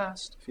in the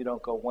past, if you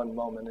don't go one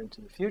moment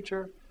into the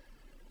future,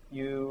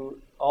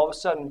 you all of a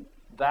sudden,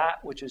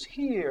 that which is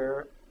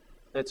here,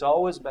 that's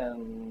always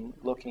been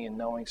looking and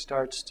knowing,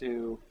 starts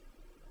to,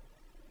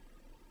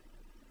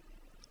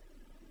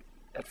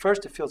 at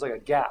first it feels like a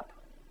gap,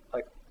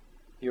 like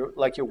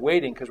you're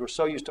waiting, because we're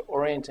so used to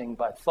orienting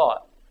by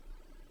thought,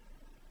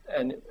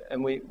 and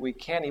we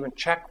can't even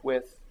check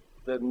with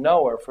the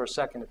knower for a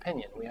second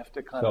opinion. We have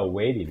to So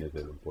waiting is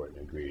an important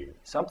ingredient.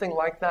 Something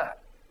like that.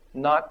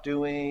 Not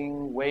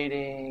doing,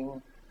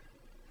 waiting,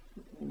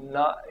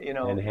 not,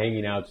 And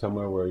hanging out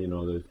somewhere where,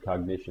 the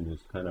cognition is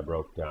kind of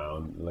broke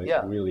down.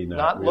 Really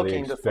not really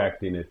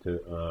expecting it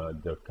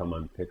to come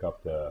and pick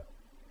up the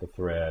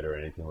thread or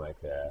anything like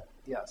that.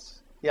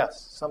 Yes,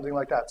 something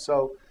like that.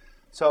 So,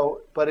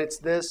 but it's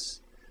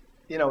this,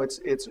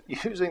 it's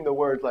using the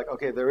word like,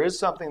 okay, there is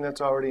something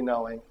that's already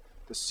knowing.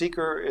 The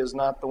seeker is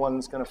not the one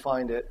that's going to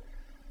find it.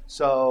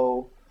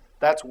 So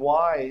that's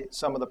why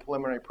some of the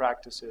preliminary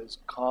practices,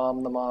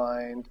 calm the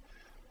mind,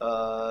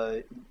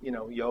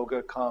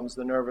 Yoga calms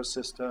the nervous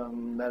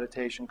system,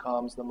 meditation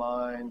calms the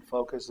mind,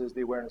 focuses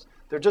the awareness.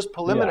 They're just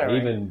preliminary.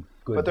 Yeah, even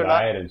good but they're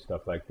diet not, and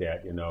stuff like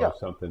that,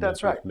 something that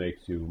that's just right.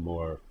 makes you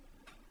more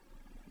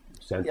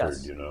centered,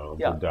 Yes.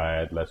 Yeah. Good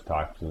diet, less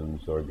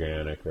toxins,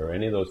 organic, or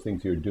any of those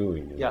things you're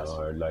doing, Yes.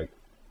 are like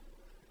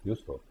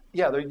useful.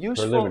 Yeah, they're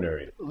useful.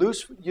 Preliminary.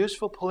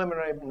 Useful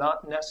preliminary,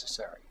 not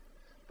necessary.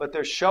 But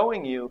they're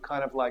showing you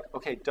kind of like,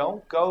 okay,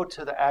 don't go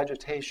to the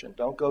agitation.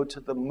 Don't go to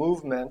the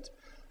movement.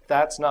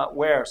 That's not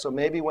where. So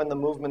maybe when the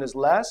movement is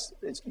less,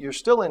 you're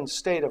still in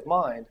state of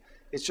mind.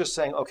 It's just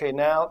saying, okay,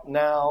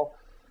 now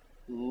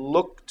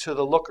look to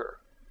the looker.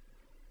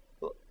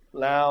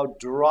 Now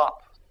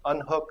drop,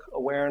 unhook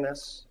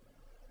awareness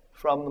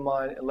from the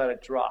mind and let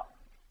it drop.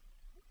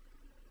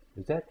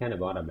 Is that kind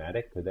of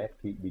automatic? Could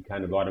that be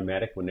kind of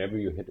automatic whenever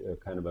you hit a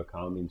kind of a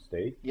calming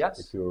state?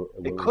 Yes,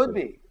 it could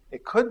be.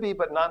 It could be,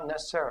 but not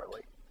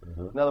necessarily.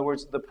 In other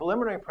words, the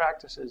preliminary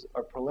practices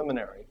are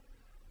preliminary.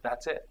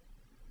 That's it.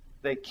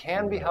 They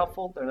can be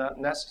helpful. They're not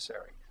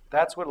necessary.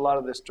 That's what a lot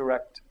of this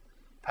direct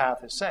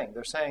path is saying.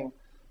 They're saying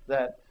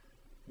that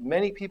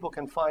many people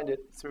can find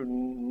it through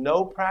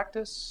no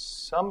practice,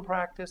 some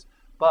practice,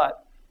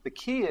 but the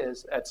key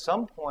is at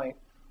some point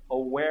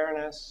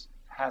awareness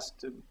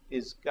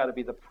is got to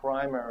be the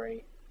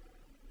primary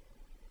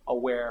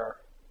aware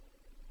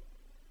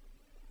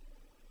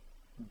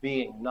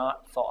being,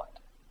 not thought,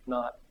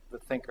 not the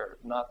thinker,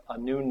 not a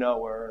new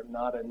knower,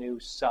 not a new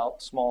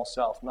small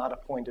self, not a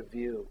point of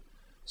view.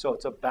 So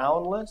it's a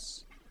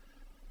boundless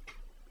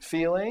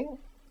feeling,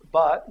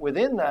 but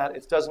within that,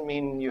 it doesn't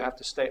mean you have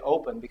to stay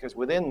open, because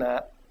within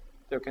that,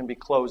 there can be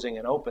closing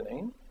and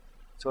opening.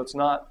 So it's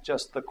not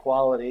just the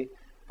quality,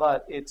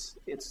 but it's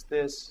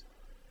this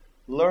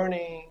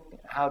learning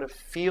how to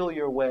feel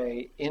your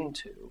way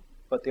into.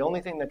 But the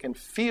only thing that can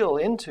feel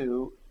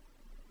into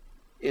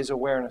is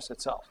awareness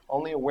itself.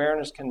 Only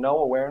awareness can know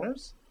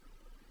awareness,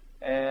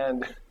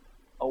 and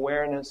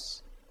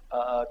awareness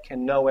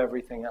can know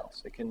everything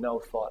else. It can know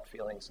thought,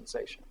 feeling,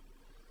 sensation.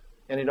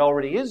 And it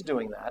already is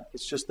doing that.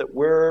 It's just that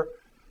we're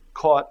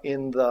caught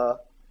in the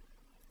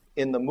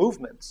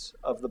movements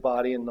of the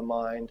body and the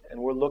mind, and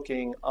we're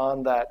looking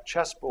on that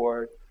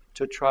chessboard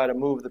to try to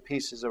move the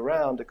pieces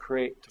around to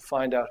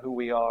find out who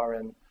we are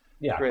and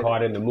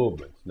caught in the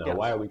movements. Now, Yes.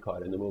 why are we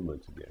caught in the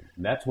movements again?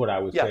 And that's what I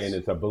was Yes. saying.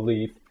 It's a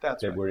belief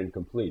That's that right. we're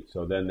incomplete.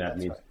 So then that That's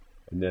means, right.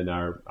 and then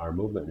our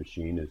movement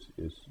machine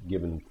is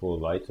given full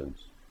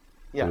license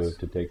Yes,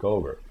 to take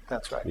over,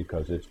 that's right.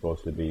 because it's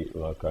supposed to be,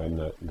 look, I'm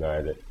the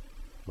guy that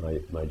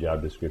my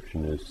job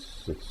description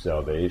is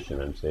salvation.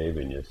 I'm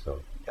saving you,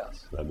 so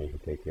Yes, let me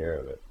take care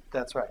of it.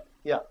 that's right.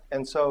 Yeah,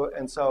 and so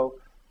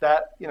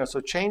that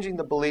so changing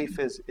the belief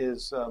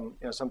is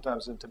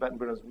sometimes in Tibetan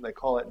Buddhism they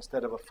call it,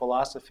 instead of a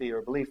philosophy or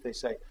a belief, they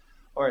say,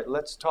 all right,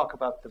 let's talk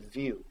about the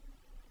view.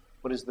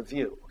 What is the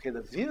view? Okay,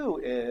 the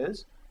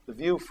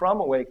view from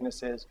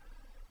awakeness is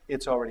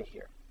it's already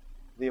here.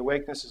 The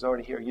awakeness is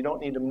already here. You don't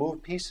need to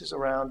move pieces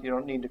around. You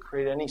don't need to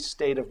create any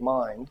state of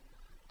mind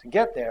to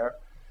get there,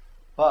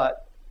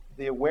 but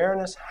the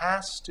awareness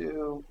has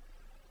to.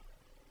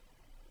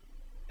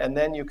 And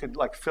then you could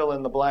like fill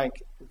in the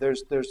blank.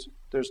 There's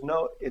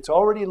no. It's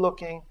already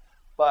looking,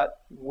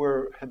 but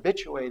we're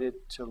habituated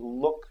to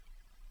look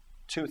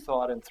to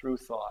thought and through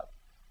thought,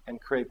 and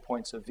create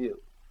points of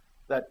view.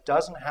 That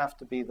doesn't have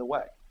to be the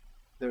way.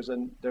 There's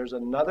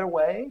another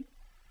way,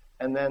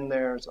 and then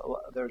there's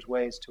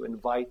ways to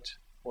invite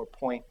or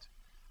point,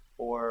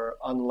 or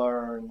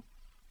unlearn,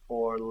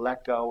 or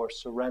let go, or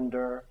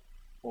surrender,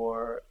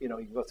 or you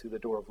can go through the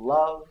door of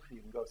love.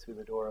 You can go through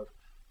the door of,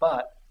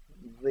 but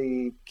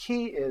the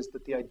key is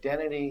that the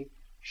identity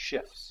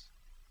shifts.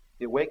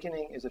 The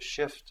awakening is a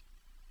shift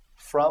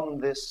from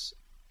this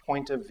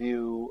point of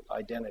view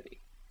identity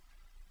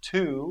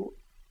to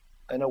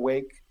an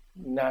awake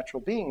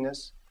natural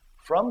beingness.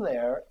 From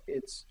there,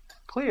 it's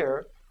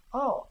clear,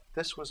 oh,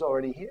 this was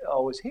already here,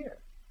 always here.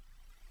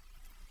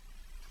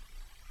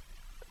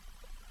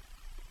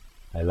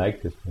 I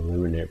like this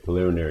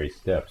preliminary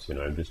steps.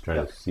 I'm just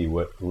trying to see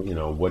what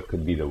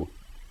could be the,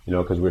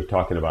 because we're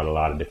talking about a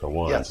lot of different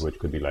ones, Yes. which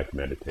could be like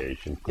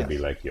meditation, could be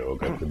Yes. like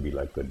yoga, could be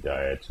like good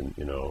diets and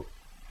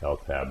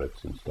health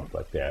habits and stuff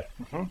like that.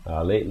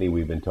 Mm-hmm. Lately,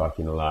 we've been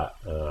talking a lot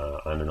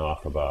on and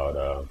off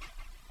about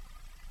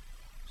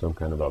some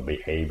kind of a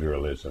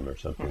behavioralism or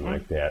something Mm-hmm.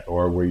 like that,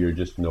 or where you're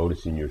just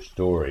noticing your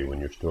story when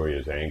your story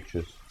is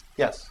anxious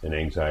Yes. and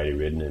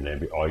anxiety-ridden,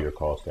 and all your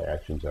calls to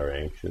actions are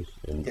anxious.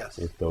 And Yes.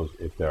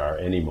 if there are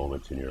any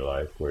moments in your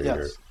life where Yes.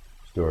 your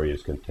story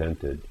is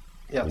contented,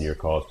 Yes. and your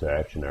calls to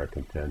action are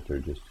content, or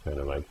just kind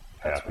of like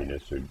That's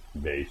happiness or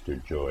based or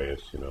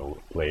joyous,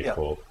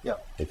 playful. Yeah.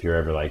 If you're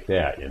ever like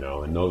that, and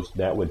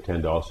that would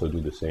tend to also do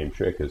the same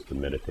trick as the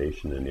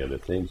meditation and the other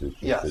things. Is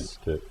just Yes.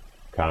 to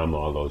calm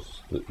all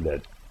those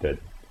that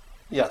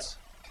Yes.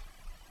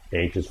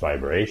 anxious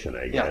vibration,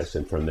 I guess. Yes.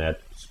 And from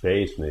that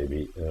space,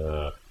 maybe,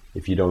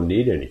 if you don't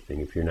need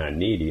anything, if you're not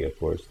needy, of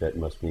course, that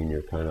must mean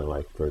you're kind of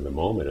like, for the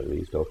moment at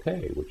least,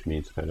 okay, which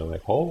means kind of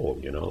like whole,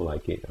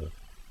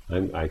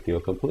 I feel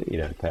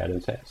complete. I'm pat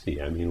and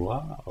sassy. I mean,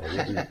 wow,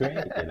 this is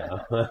great,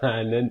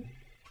 and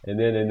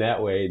then in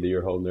that way,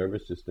 your whole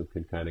nervous system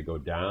can kind of go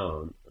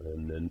down,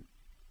 and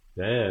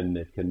then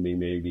it can be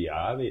maybe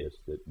obvious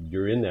that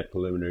you're in that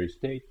preliminary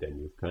state. Then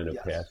you've kind of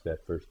passed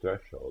that first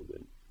threshold,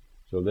 and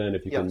so then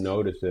if you can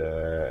notice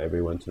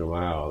every once in a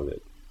while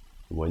that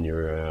when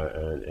you're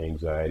an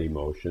anxiety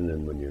motion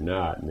and when you're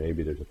not,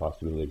 maybe there's a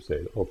possibility to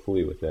say,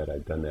 hopefully with that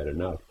I've done that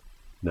enough.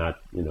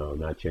 Not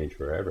change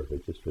forever,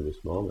 but just for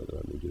this moment,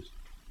 let me just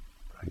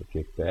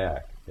kick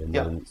back. And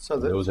then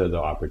those are the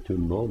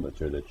opportune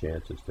moments or the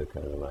chances to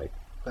kind of like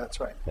that's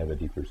right. have a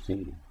deeper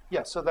seeing.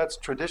 Yeah, so that's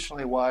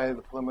traditionally why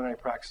the preliminary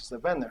practices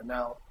have been there.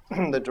 Now,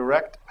 the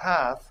direct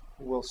path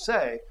will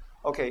say,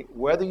 okay,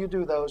 whether you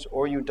do those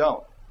or you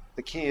don't,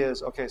 the key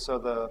is, okay, so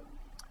the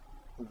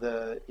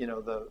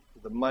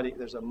muddy,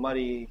 there's a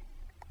muddy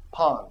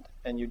pond,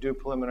 and you do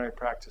preliminary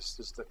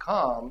practices to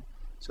calm,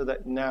 so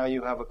that now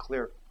you have a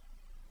clear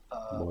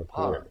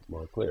pond.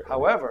 More clear.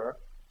 However,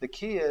 the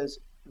key is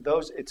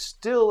it's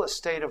still a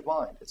state of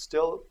mind. It's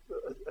still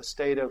a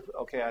state of,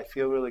 okay, I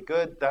feel really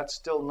good. That's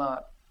still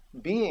not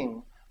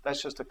being. That's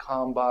just a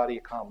calm body,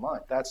 a calm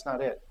mind. That's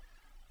not it.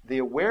 The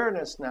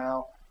awareness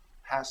now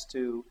has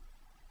to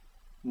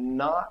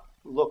not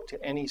look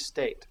to any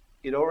state.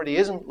 It already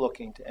isn't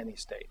looking to any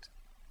state.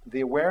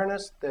 The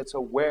awareness that's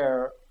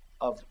aware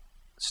of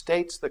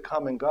states that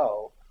come and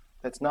go,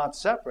 that's not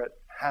separate,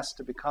 has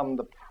to become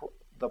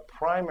the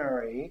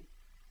primary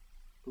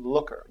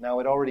looker. Now,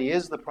 it already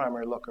is the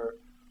primary looker,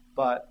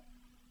 but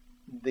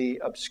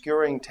the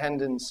obscuring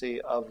tendency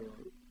of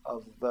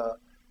the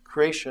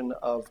creation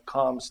of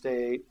calm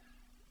state,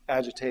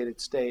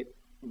 agitated state,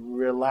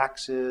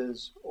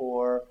 relaxes,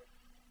 or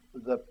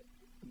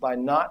by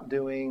not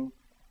doing,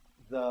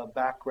 the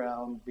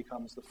background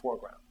becomes the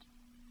foreground.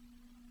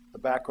 The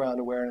background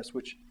awareness,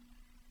 which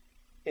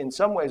in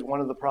some ways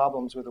one of the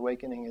problems with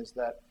awakening is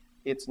that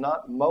it's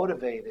not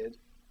motivated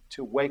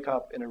to wake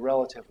up in a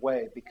relative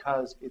way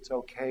because it's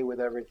okay with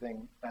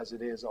everything as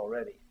it is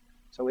already.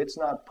 So it's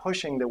not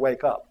pushing to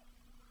wake up.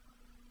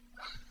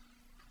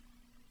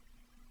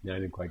 No, I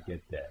didn't quite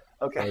get that.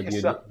 Okay, do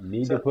you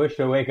need to push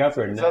to wake up,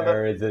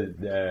 or is it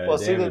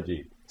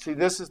damaging? See,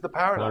 this is the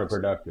paradox.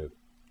 Counterproductive.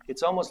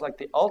 It's almost like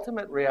the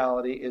ultimate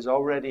reality is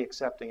already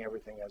accepting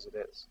everything as it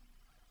is,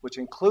 which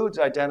includes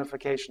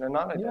identification and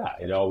non-identification.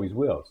 Yeah, it always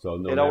will. So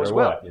no matter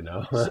what,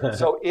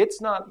 so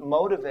it's not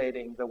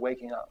motivating the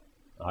waking up.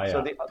 Oh, yeah.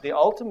 So the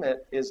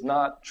ultimate is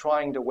not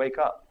trying to wake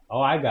up.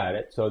 Oh, I got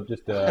it. So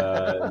just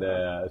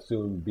the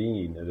assumed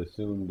being, the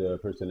assumed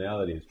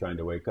personality is trying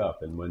to wake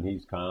up, and when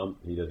he's calm,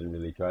 he doesn't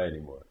really try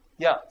anymore.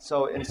 Yeah.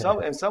 So in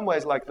some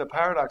ways, like the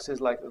paradox is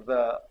like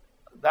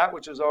that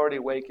which is already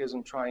awake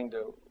isn't trying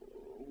to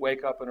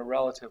wake up in a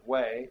relative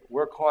way.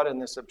 We're caught in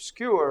this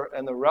obscure,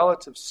 and the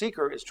relative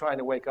seeker is trying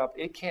to wake up.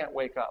 It can't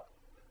wake up.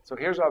 So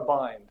here's our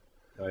bind.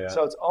 Oh, yeah.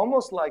 So it's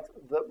almost like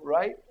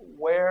right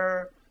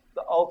where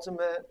the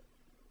ultimate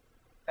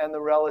and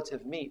the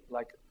relative meet,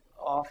 like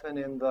often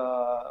in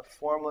the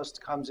formless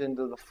comes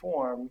into the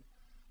form,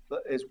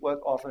 is what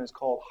often is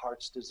called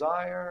heart's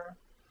desire.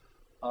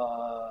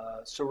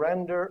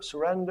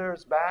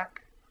 Surrenders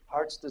back.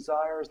 Heart's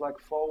desire is like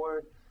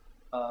forward.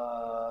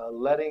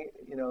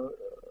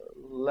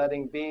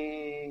 Letting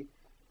be,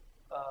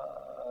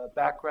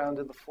 background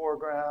to the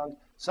foreground.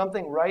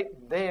 Something right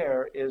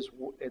there is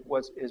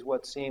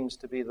what seems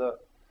to be the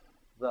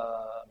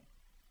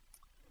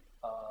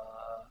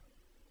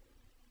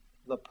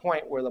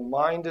point where the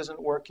mind isn't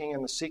working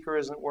and the seeker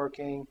isn't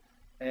working,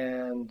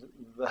 and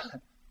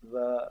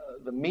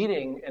the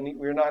meeting, and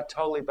we're not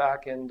totally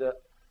back into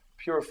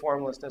pure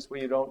formlessness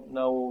where you don't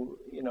know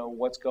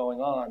what's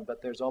going on,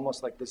 but there's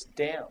almost like this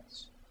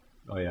dance.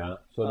 Oh, yeah.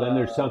 So then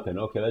there's something.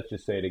 Okay, let's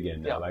just say it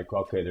again now. Yeah. Like,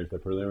 okay, there's the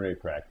preliminary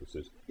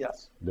practices.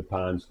 Yes. The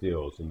pond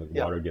stills and the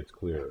water gets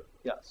clearer.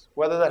 Yes.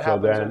 Whether that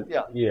happens.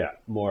 Yeah,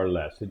 more or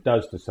less. It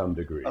does to some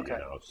degree. Okay.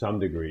 Some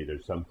degree.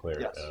 There's some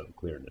clearness.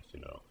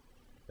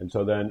 And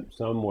so then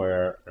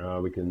somewhere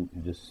we can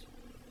just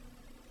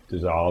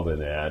dissolve in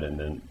that and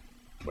then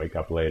wake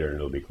up later and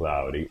it'll be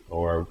cloudy,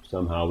 or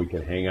somehow we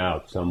can hang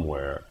out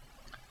somewhere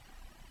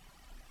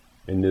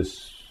in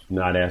this,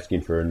 not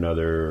asking for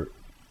another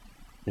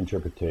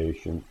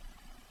interpretation.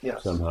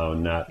 Yes. Somehow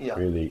not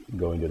really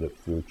going to the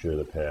future,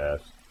 the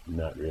past,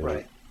 not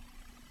really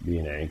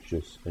being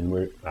anxious.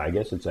 And I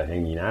guess it's a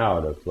hanging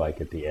out of like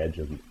at the edge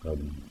of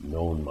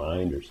known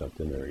mind or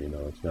something, or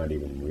it's not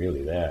even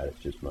really that. It's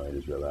just mind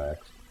is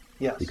relaxed.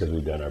 Yes. Because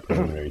we've done our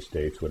preliminary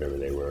states, whatever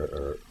they were,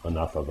 or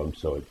enough of them,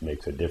 so it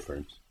makes a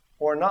difference.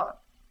 Or not.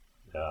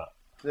 Yeah.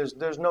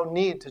 There's no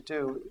need to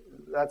do.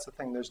 That's the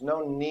thing. There's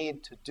no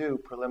need to do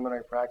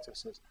preliminary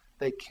practices.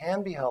 They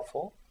can be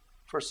helpful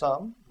for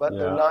some, but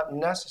they're not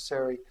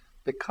necessary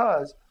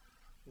because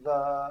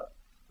the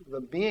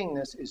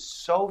beingness is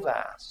so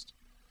vast,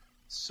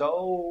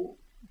 so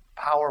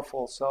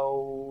powerful,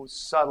 so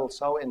subtle,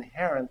 so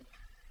inherent.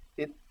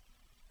 It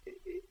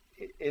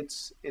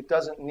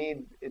doesn't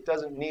need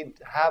to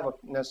have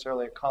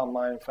necessarily a calm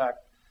mind. In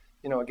fact,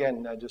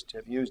 again, I just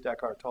have used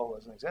Eckhart Tolle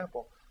as an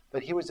example.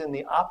 but he was in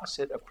the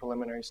opposite of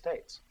preliminary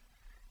states.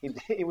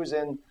 He was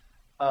in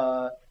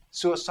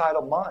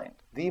suicidal mind,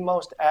 the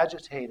most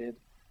agitated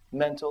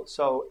mental.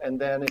 So, and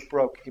then he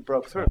broke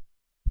through.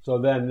 So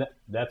then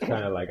that's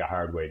kind of like a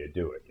hard way to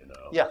do it,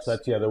 Yes. So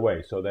that's the other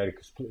way, so that it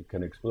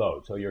can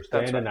explode. So you're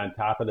standing on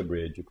top of the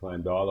bridge, you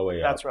climbed all the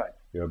way up. That's right.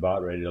 You're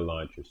about ready to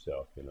launch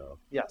yourself,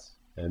 Yes.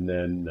 And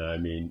then,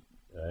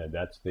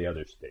 that's the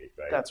other state,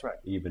 right? That's right.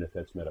 Even if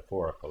that's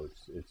metaphorical,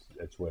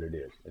 it's what it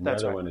is. And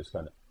That's the other right. one is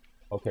kind of,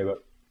 okay,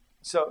 but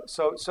So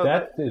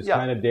that is yeah.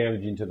 kind of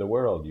damaging to the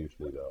world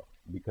usually, though.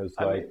 Because,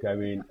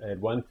 at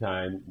one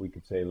time, we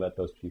could say, let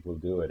those people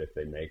do it. If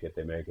they make it,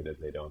 they make it. If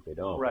they don't, they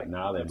don't. Right. But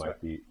now they That's might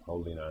right. be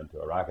holding on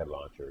to a rocket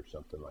launcher or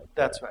something like that.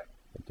 That's right.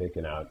 And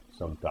taking out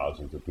some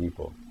thousands of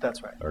people.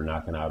 That's right. Or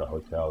knocking out a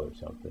hotel or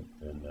something.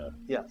 And,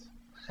 Yes.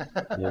 it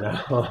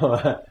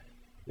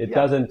Yeah.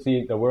 doesn't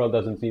seem, the world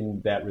doesn't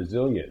seem that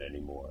resilient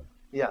anymore.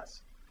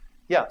 Yes.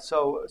 Yeah.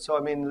 So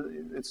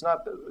it's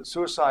not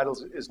suicidal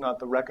is not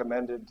the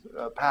recommended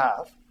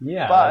path.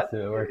 Yeah, but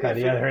we're kind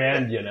of the other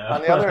end,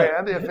 On the other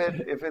hand,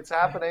 if it's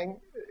happening,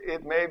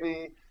 it may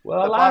be.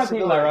 Well, a lot of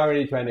people are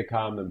already trying to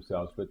calm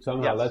themselves, but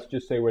somehow Yes. let's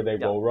just say where they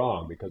Yeah. go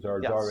wrong, because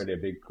there's Yes. already a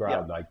big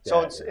crowd Yeah. like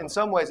that. So in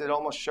some ways, it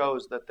almost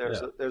shows that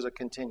there's a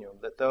continuum,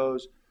 that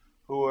those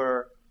who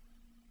are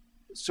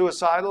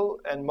suicidal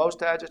and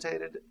most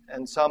agitated,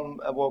 and some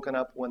have woken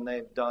up when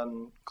they've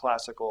done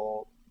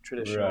classical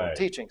traditional Right.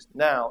 teachings.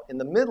 Now, in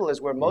the middle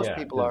is where most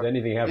people Does are.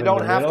 anything happen You don't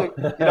in the have middle?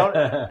 to. You don't.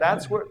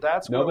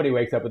 That's Nobody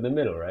where, wakes up in the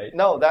middle, right?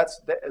 No,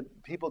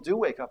 people do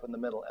wake up in the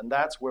middle, and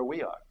that's where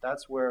we are.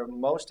 That's where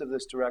most of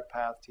this direct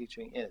path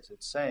teaching is.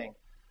 It's saying,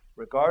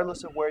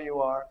 regardless of where you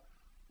are,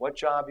 what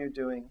job you're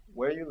doing,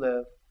 where you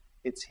live,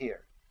 it's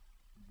here.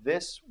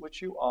 This which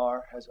you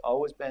are has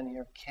always been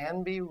here,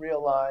 can be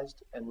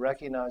realized and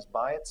recognized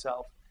by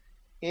itself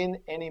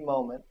in any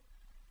moment.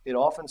 It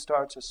often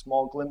starts as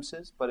small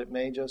glimpses, but it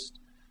may just,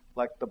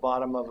 like the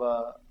bottom of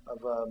a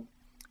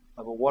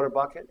water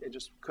bucket, it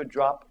just could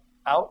drop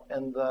out,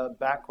 and the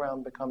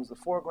background becomes the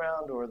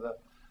foreground, or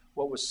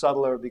what was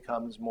subtler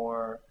becomes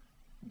more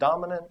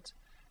dominant.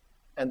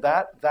 And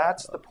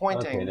that's the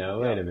pointing. Okay,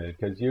 now wait a minute,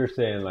 because you're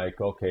saying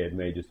it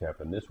may just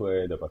happen this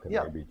way, the bucket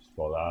maybe just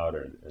fall out,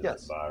 or Yes. at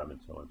the bottom, and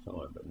so on and so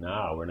on. But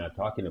now we're not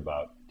talking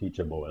about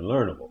teachable and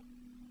learnable,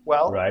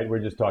 Well, right? We're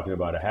just talking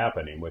about a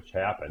happening, which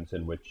happens,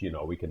 and which,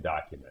 we can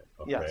document,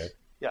 okay? yes,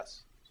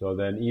 yes, So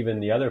then even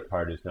the other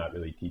part is not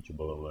really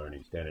teachable and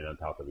learning, standing on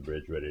top of the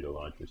bridge ready to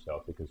launch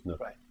yourself, because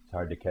Right. it's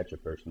hard to catch a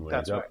person when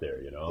That's he's up right.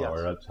 there, Yes.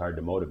 or it's hard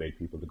to motivate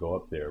people to go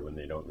up there when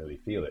they don't really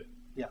feel it.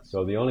 yes.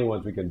 So the only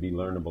ones we can be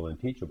learnable and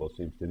teachable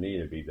seems to me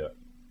to be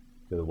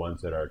the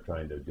ones that are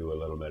trying to do a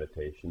little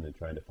meditation and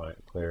trying to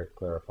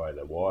clarify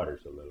the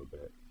waters a little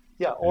bit.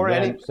 Yeah, or and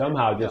then any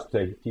somehow just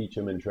to teach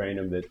them and train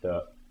them that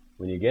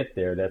when you get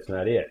there, that's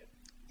not it.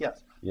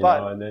 yes, You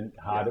but know, and then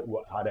how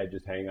to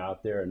just hang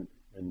out there and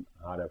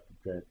how to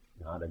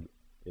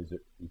is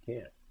it, you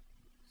can't.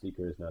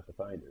 Seeker is not the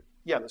finder.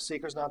 yeah, the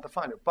seeker's not the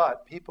finder.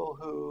 But people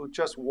who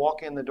just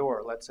walk in the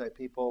door, let's say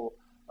people,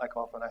 like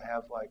often I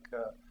have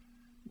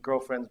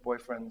girlfriends,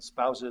 boyfriends,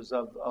 spouses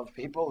of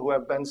people who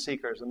have been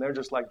seekers, and they're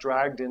just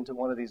dragged into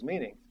one of these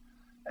meetings.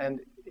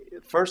 And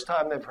first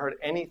time they've heard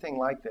anything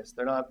like this,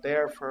 they're not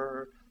there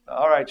for,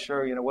 all right,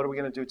 sure, what are we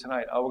going to do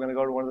tonight? Oh, we're going to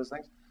go to one of those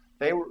things.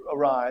 They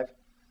arrive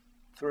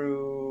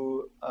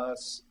through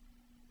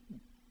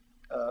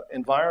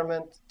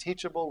environment,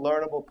 teachable,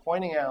 learnable,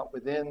 pointing out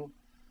within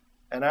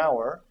an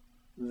hour,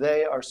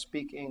 they are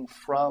speaking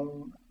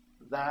from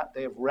that.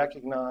 They have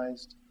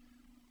recognized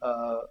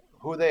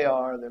who they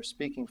are. They're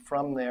speaking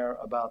from there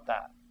about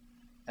that.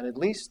 And at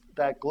least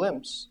that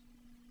glimpse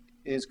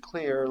is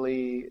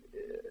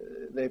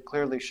they've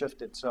clearly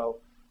shifted. So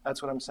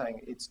that's what I'm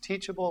saying. It's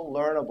teachable,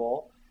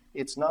 learnable.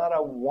 It's not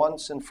a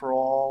once and for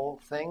all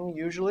thing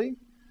usually.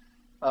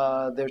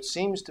 There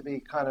seems to be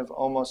kind of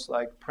almost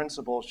like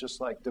principles, just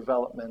like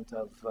development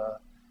of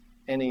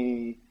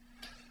any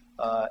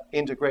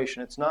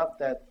integration. It's not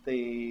that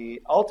the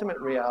ultimate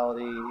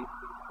reality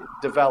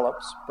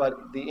develops,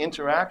 but the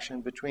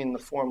interaction between the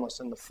formless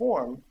and the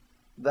form,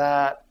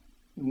 that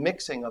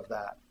mixing of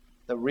that,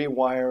 the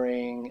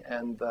rewiring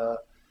and the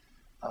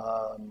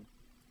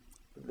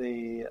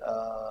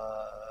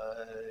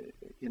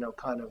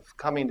kind of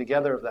coming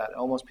together of that.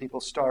 Almost people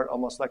start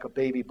almost like a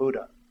baby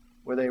Buddha,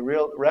 where they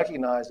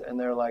recognize and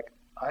they're like,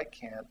 I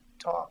can't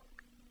talk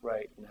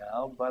right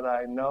now, but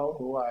I know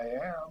who I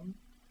am.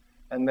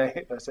 And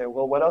they say,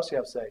 well, what else do you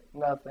have to say?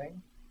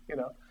 Nothing,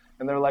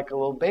 And they're like a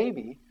little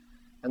baby.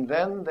 And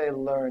then they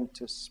learn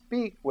to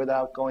speak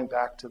without going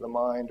back to the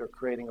mind or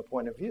creating a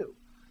point of view.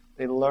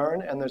 They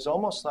learn, and there's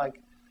almost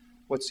like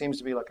what seems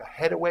to be like a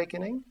head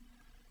awakening.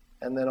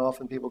 And then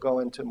often people go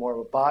into more of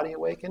a body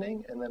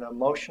awakening, and then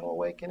emotional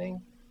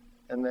awakening,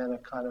 and then a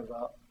kind of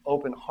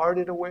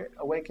open-hearted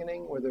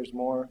awakening where there's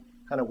more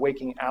kind of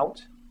waking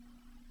out.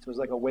 So it's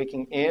like a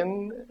waking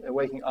in, a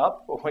waking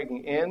up, a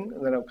waking in,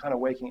 and then a kind of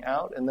waking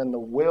out, and then the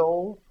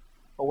will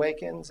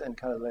awakens, and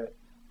kind of the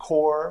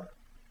core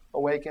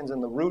awakens,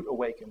 and the root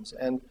awakens.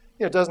 And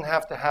it doesn't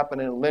have to happen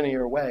in a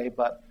linear way,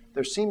 but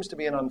there seems to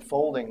be an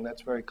unfolding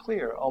that's very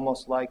clear,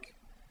 almost like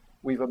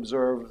we've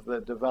observed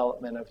the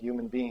development of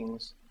human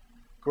beings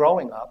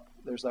growing up.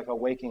 There's like a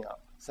waking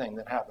up thing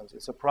that happens.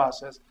 It's a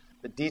process.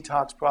 The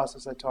detox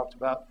process I talked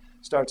about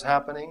starts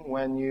happening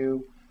when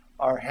you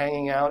are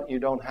hanging out. You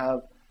don't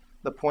have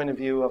the point of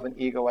view of an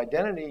ego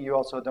identity. You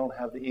also don't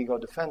have the ego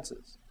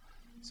defenses.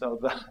 So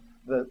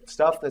the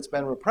stuff that's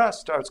been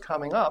repressed starts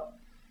coming up.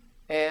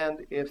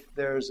 And if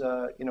there's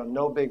a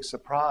no big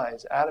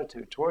surprise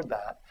attitude toward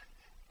that,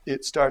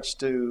 it starts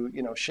to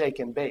shake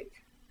and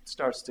bake. It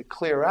starts to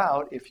clear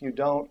out if you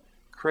don't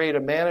create a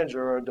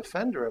manager or a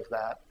defender of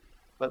that,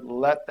 but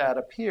let that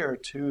appear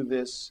to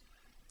this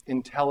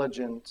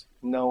intelligent,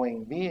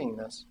 knowing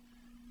beingness.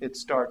 It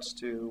starts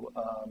to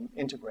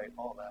integrate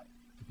all that.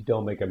 If you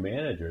don't make a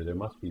manager, there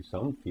must be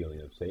some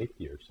feeling of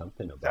safety or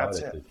something about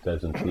it. It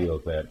doesn't feel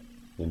that,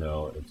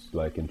 it's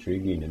like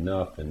intriguing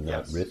enough and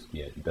not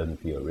risky. It doesn't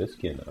feel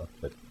risky enough.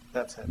 But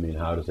that's it. I mean,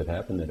 how does it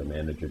happen that a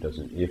manager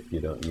doesn't, if you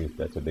don't use,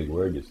 that's a big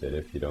word you said,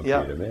 if you don't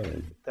create a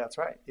manager? That's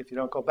right. If you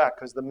don't go back,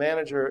 because the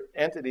manager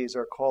entities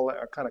are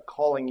kind of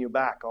calling you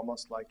back,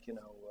 almost like,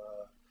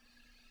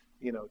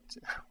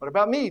 what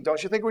about me?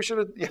 Don't you think we should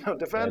have,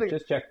 defended?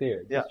 Just check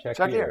here. Yeah, check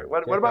here.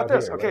 What about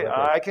this? Here. Okay,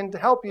 I can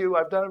help you.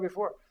 I've done it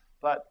before.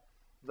 But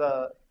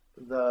the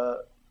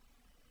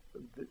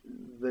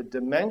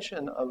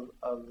dimension of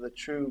the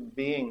true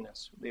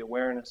beingness, the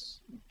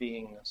awareness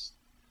beingness,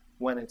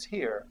 when it's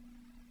here,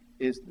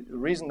 is the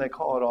reason they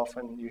call it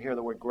often, you hear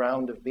the word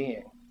ground of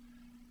being,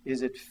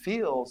 is it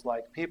feels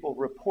like people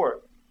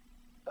report,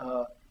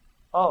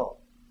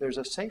 there's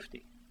a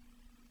safety.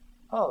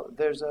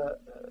 There's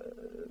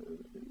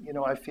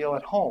I feel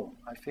at home.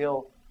 I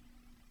feel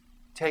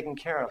taken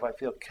care of. I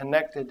feel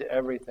connected to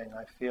everything.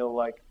 I feel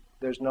like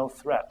there's no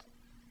threat,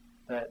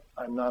 that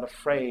I'm not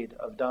afraid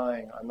of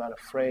dying. I'm not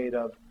afraid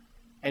of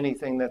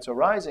anything that's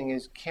arising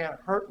can't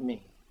hurt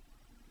me.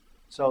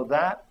 So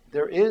that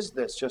there is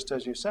this, just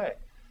as you say,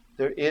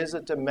 there is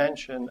a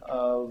dimension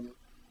of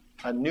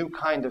a new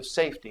kind of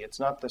safety. It's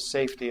not the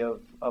safety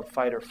of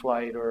fight or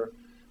flight or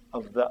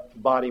of the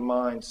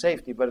body-mind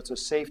safety, but it's a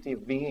safety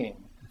of being.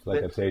 It's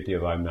like a safety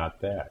of I'm not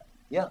that.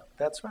 Yeah,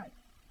 that's right.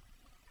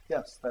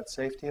 Yes, that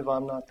safety of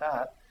I'm not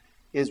that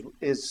is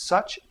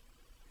such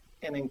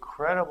an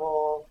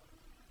incredible,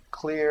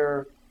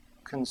 clear,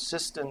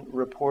 consistent,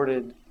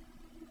 reported,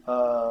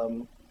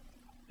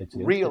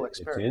 real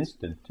experience.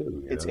 It's instant,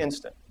 too. It's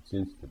instant. It's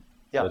instant.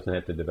 Yeah. It doesn't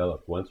have to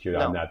develop. Once you're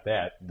I'm not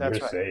that,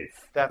 you're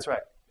safe. That's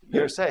right.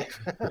 You're safe.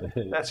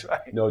 That's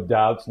right. No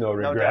doubts, no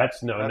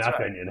regrets, no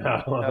nothing,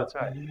 right. That's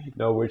right.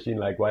 No wishing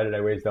like, why did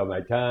I waste all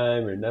my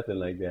time or nothing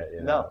like that.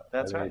 No,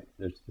 that's right.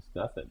 There's just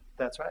nothing.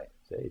 That's right.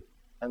 Safe.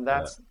 And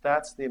that's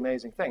the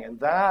amazing thing. And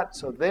that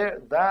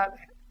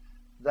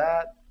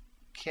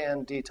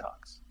can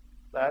detox.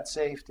 That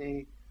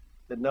safety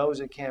that knows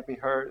it can't be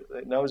hurt,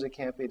 that knows it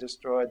can't be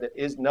destroyed, that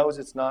knows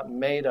it's not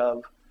made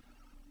of,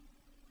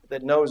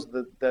 that knows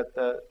that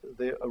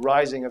the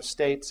arising of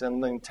states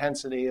and the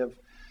intensity of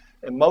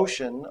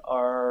emotion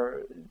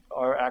are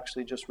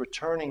actually just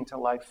returning to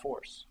life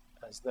force.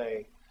 As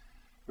they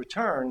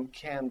return,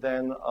 can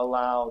then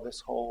allow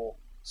this whole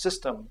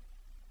system,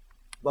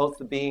 both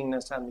the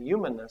beingness and the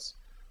humanness,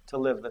 to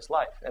live this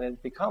life. And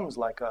it becomes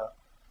like a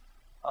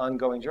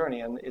ongoing journey.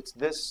 And it's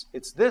this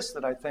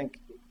that I think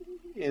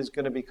is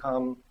going to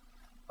become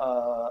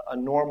a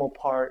normal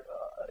part.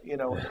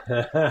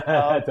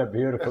 That's a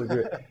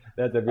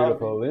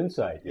beautiful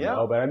insight. You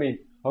know? But I mean,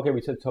 okay,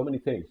 we said so many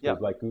things. Yeah.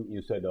 Like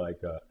you said,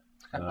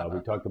 we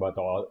talked about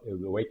the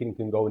awakening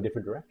can go in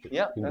different directions.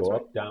 Yeah, it can that's go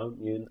right. up, down,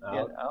 in,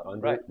 out,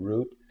 under, right.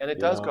 root. And it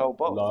does go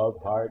both. Love,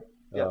 heart,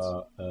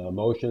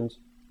 emotions.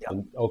 Yeah.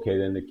 And okay,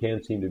 then it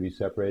can seem to be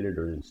separated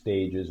or in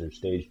stages or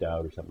staged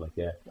out or something like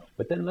that. Yeah.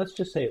 But then let's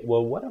just say,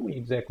 well, what are we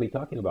exactly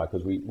talking about?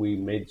 Because we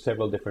made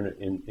several different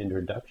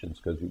introductions.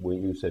 Because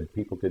when you said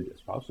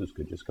spouses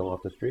could just come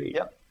off the street.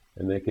 Yeah.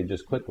 And they could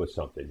just click with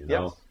something,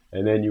 Yes.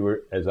 And then you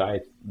were, as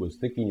I was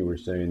thinking, you were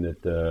saying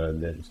that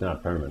it's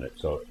not permanent,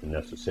 so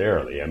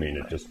necessarily. I mean,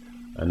 it just,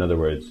 in other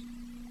words,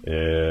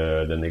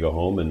 then they go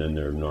home and then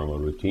their normal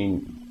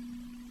routine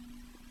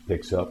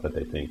picks up, but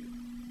they think,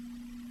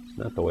 it's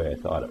not the way I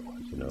thought it was,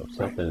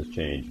 Something has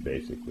changed,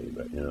 basically,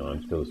 but,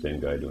 I'm still the same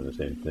guy doing the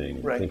same thing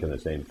and thinking the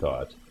same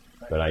thoughts.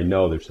 Right. But I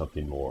know there's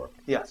something more.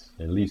 Yes.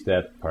 At least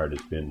that part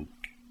has been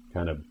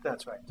kind of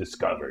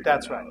discovered.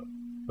 That's right.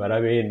 But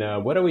I mean,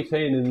 what are we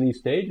saying in these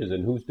stages,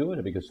 and who's doing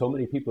it? Because so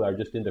many people are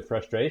just into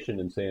frustration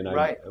and saying,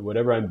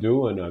 whatever I'm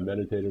doing, I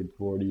meditated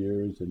 40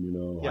 years,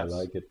 and I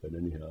like it, but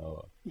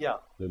anyhow,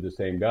 they're the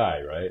same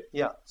guy, right?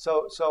 Yeah.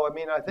 So I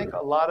mean, I think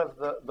a lot of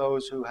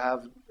those who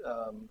have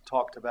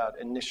talked about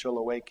initial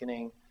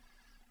awakening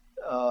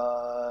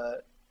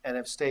and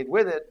have stayed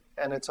with it,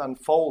 and it's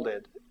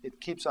unfolded.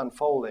 It keeps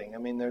unfolding. I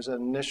mean, there's an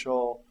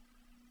initial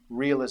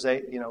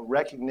realization,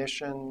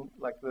 recognition,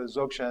 like the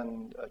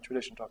Dzogchen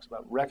tradition talks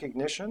about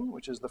recognition,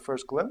 which is the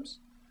first glimpse,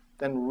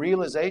 then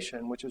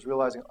realization, which is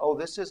realizing, oh,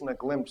 this isn't a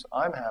glimpse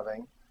I'm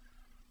having.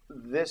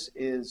 this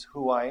is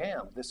who I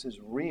am. This is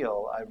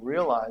real. I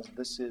realize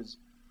this is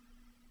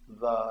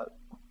the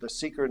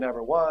seeker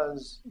never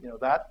was.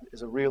 That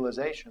is a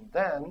realization.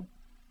 Then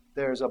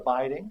there's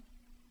abiding,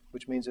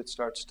 which means it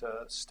starts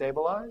to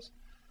stabilize.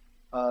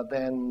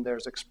 Then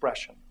there's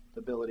expression,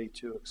 the ability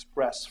to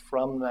express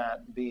from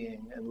that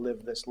being and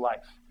live this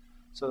life,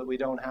 so that we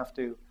don't have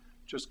to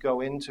just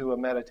go into a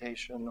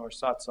meditation or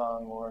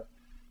satsang or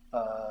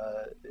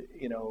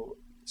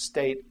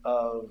state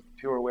of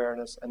pure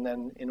awareness, and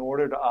then in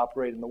order to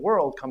operate in the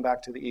world, come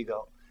back to the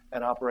ego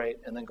and operate,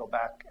 and then go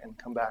back and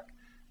come back,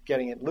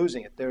 getting it,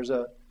 losing it. There's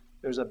a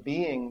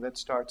being that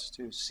starts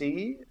to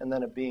see, and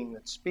then a being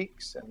that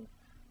speaks and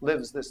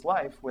lives this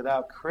life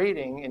without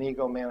creating an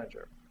ego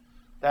manager.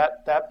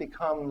 That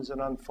becomes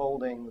an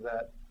unfolding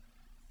that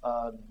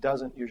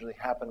doesn't usually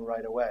happen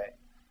right away.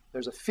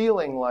 There's a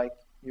feeling like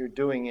you're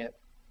doing it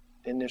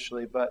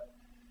initially, but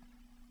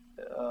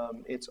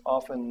it's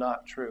often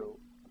not true,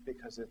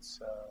 because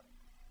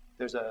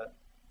there's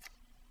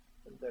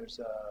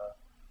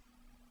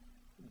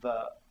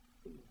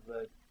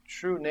the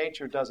true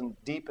nature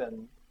doesn't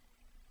deepen,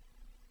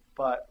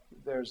 but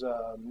there's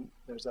a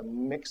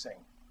mixing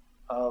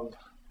of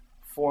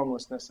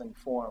formlessness and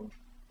form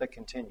that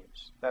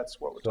continues. That's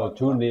what we're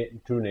talking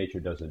about. True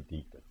nature doesn't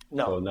deepen.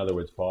 No. So in other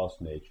words, false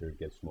nature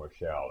gets more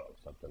shallow,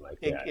 something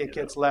like that. It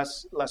gets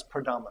less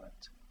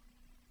predominant.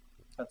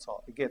 That's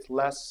all. It gets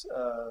less.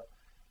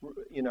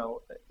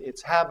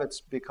 Its habits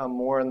become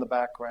more in the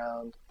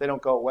background. They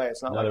don't go away.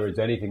 It's not. In other words,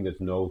 anything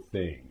that's no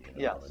thing,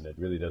 yes. And that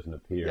really doesn't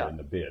appear in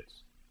the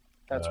bits.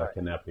 That's right.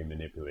 Cannot be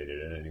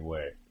manipulated in any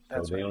way. So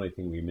That's the right. only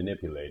thing we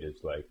manipulate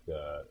is like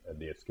the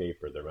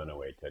escape or the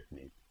runaway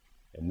technique.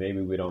 And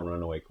maybe we don't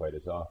run away quite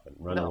as often.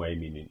 Runaway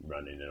meaning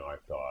running in our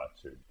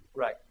thoughts, or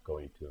right.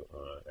 going to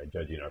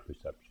judging our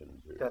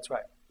perceptions. Or that's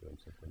right. Doing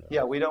something else.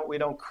 Yeah, we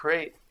don't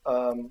create.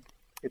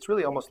 It's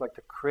really almost like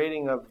the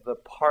creating of the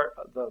part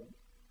of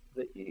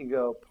the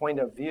ego point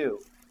of view.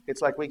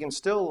 It's like we can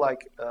still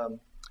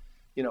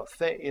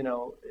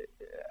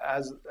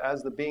as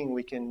the being,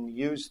 we can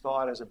use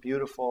thought as it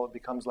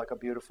becomes like a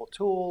beautiful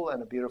tool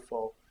and a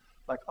beautiful,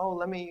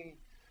 let me,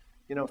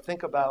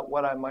 think about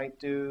what I might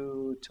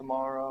do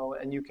tomorrow.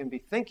 And you can be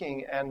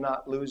thinking and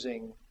not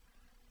losing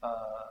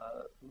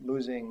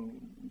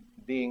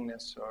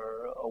beingness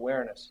or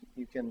awareness.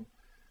 You can,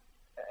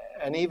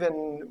 and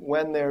even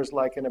when there's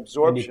like an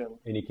absorption.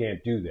 And you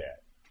can't do that.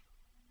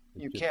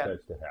 You can't.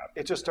 Starts to happen.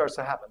 It just starts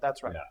to happen.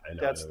 That's right. Yeah, I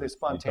know. That's the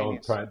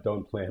spontaneous.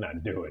 Don't plan on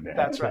doing that.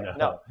 That's right.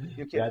 No,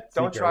 you can't.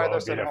 Don't try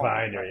this at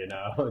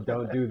home.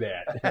 Don't do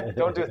that.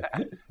 Don't do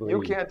that.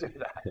 You can't do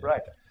that.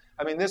 Right.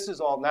 I mean, this is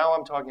all. Now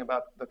I'm talking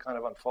about the kind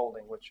of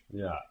unfolding, which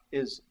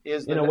is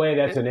in a way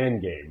that's an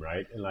end game,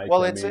 right?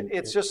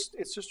 It's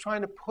just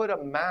trying to put a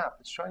map.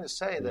 It's trying to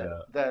say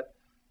that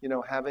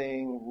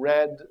having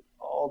read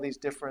all these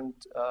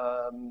different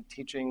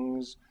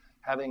teachings,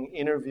 having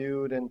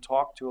interviewed and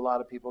talked to a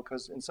lot of people,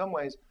 because in some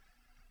ways,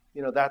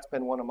 that's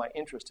been one of my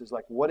interests, is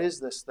like, what is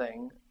this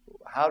thing?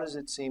 How does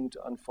it seem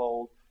to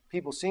unfold?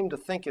 People seem to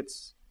think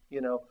it's,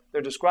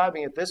 they're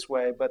describing it this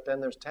way, but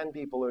then there's 10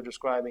 people who are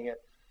describing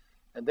it,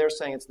 and they're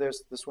saying it's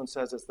this one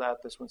says it's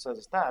that, this one says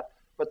it's that,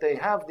 but they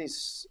have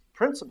these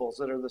principles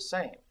that are the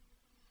same,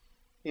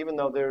 even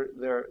though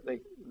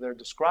they're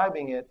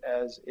describing it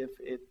as if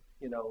it,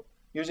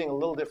 using a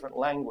little different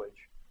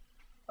language.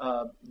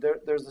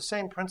 There's the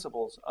same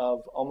principles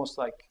of almost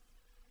like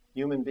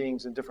human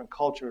beings in different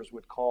cultures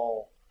would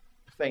call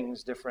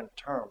things different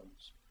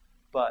terms.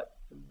 But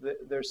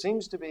there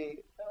seems to be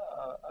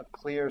a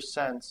clear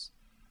sense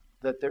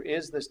that there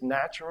is this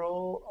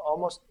natural,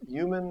 almost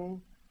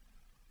human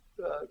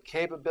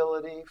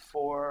capability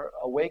for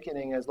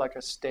awakening as like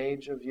a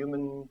stage of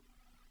human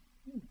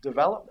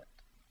development.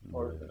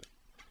 Or,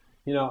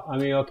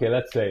 okay,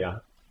 let's say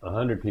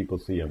 100 people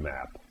see a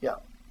map. Yeah.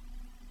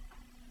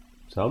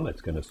 Some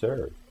it's going to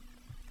serve.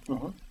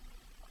 Mm-hmm.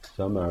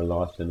 Some are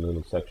lost in a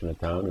little section of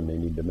town and they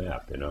need the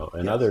map, and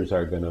yes. Others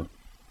are going to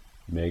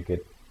make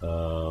it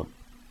a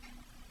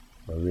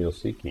real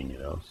seeking,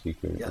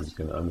 Seeker yes. is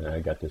going to, I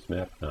got this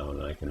map now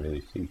and I can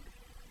really seek.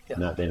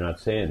 Yes. They're not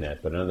saying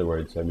that, but in other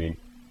words,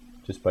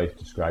 just by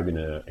describing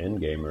an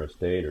end game or a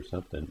state or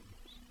something,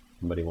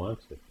 somebody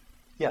wants it.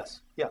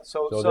 Yes, yeah.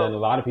 So then a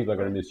lot of people are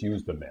going to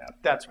misuse the map.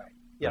 That's right.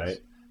 Yes. Right?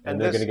 And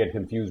they're going to get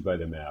confused by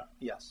the map.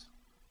 Yes.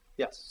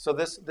 Yes. So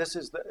this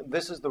is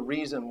the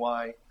reason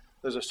why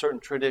there's a certain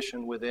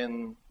tradition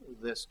within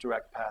this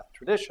direct path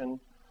tradition,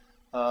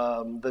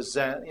 the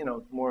Zen,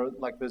 more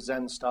like the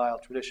Zen style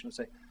tradition, to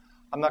say,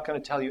 I'm not going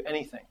to tell you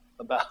anything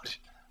about.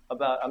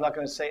 I'm not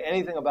going to say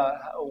anything about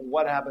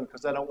what happened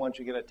because I don't want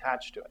you to get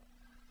attached to it.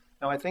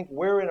 Now I think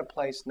we're in a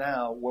place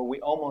now where we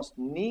almost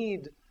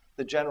need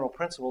the general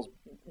principles,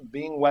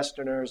 being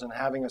Westerners and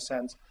having a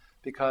sense,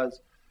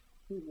 because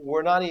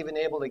we're not even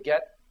able to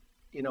get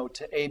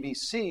to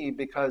ABC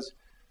because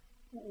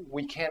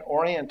we can't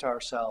orient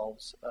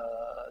ourselves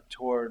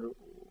toward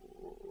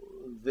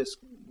this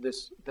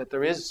that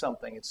there is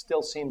something. It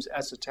still seems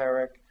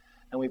esoteric,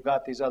 and we've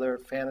got these other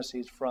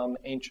fantasies from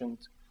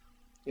ancient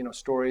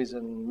stories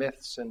and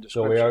myths and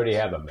So descriptions. we already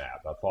have a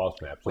map, a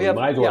false map. So we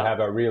might as well have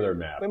a realer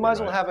map. We might as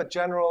well have a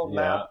general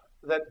map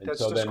that's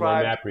so described. Then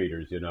we're map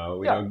readers,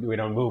 we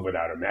don't move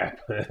without a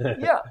map.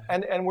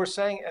 and we're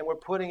saying, and we're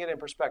putting it in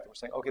perspective. We're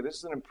saying, okay, this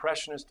is an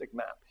impressionistic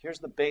map. Here's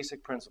the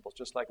basic principles,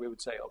 just like we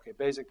would say, okay,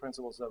 basic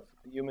principles of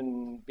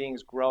human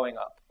beings growing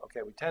up.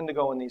 Okay, we tend to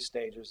go in these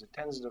stages. It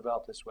tends to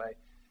develop this way.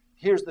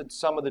 Here's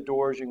some of the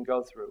doors you can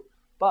go through.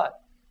 But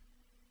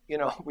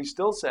we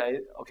still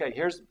say, okay,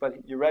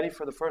 but you ready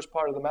for the first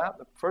part of the map?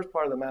 The first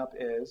part of the map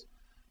is,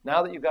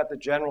 now that you've got the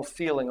general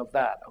feeling of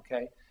that,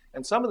 okay?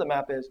 And some of the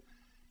map is,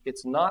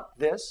 it's not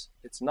this,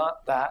 it's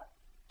not that,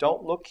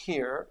 don't look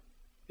here.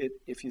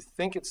 If you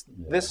think it's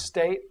this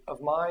state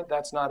of mind,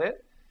 that's not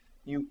it.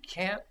 You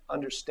can't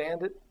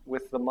understand it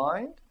with the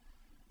mind.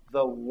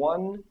 The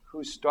one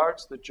who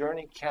starts the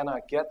journey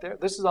cannot get there.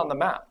 This is on the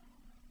map.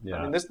 Yeah.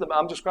 I mean,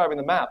 I'm describing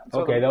the map.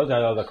 So okay, those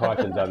are all the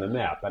cautions on the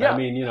map. But I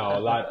mean, a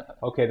lot.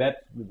 Okay,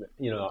 that's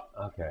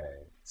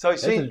okay. So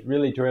this is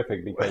really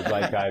terrific because,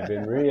 I've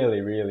been really,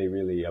 really,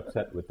 really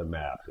upset with the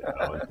map,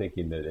 and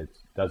thinking that it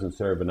doesn't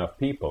serve enough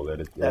people.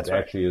 That it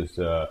actually is,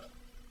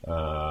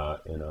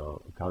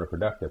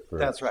 counterproductive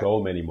for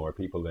so many more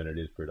people than it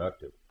is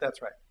productive.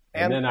 That's right.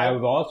 And then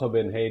I've also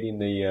been hating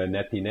the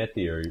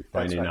neti or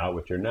finding out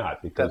what you're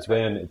not, because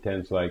then it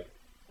tends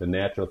the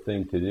natural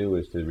thing to do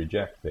is to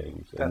reject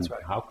things. And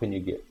how can you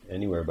get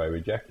anywhere by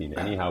rejecting?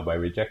 Anyhow, by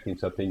rejecting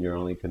something, you're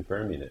only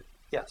confirming it.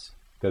 Yes.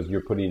 Because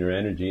you're putting your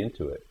energy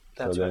into it.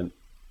 Then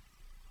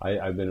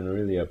I've been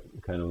really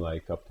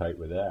uptight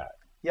with that.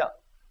 Yeah.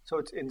 So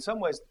it's, in some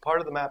ways, part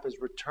of the map is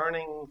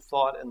returning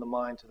thought and the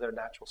mind to their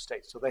natural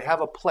state. So they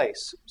have a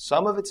place.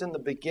 Some of it's in the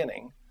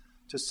beginning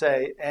to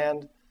say,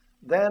 and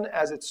then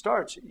as it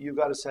starts, you've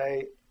got to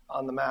say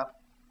on the map,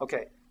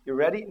 okay, you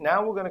ready?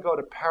 Now we're going to go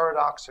to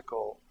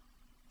paradoxical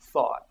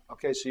thought.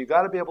 Okay, so you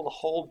got to be able to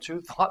hold two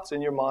thoughts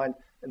in your mind,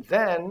 and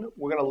then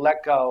we're going to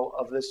let go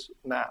of this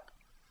map,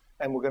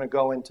 and we're going to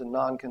go into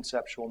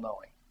non-conceptual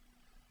knowing.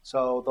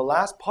 So the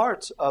last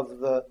parts of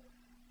the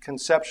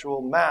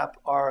conceptual map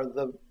are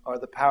the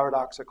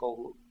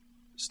paradoxical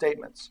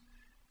statements.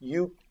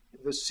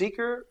 The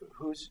seeker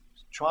who's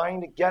trying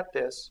to get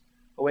this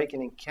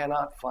awakening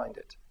cannot find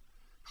it,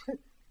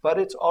 but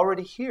it's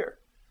already here.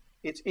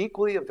 It's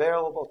equally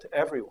available to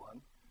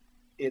everyone.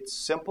 It's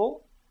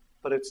simple,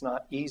 but it's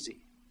not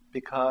easy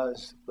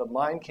because the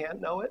mind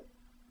can't know it.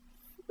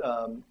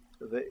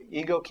 The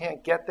ego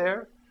can't get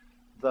there.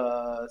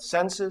 The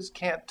senses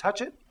can't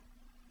touch it.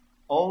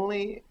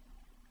 Only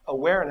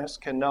awareness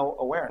can know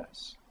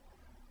awareness.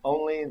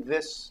 Only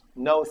this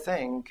no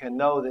thing can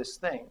know this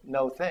thing,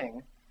 no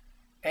thing.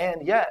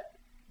 And yet,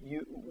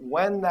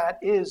 when that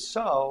is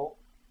so,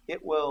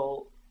 it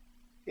will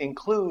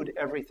include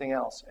everything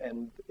else,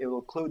 and it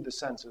will include the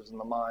senses and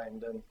the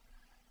mind,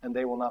 and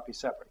they will not be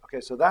separate. Okay,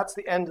 so that's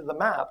the end of the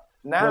map.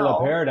 Now, well,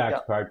 the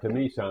paradox part to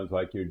me sounds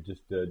like you're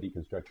just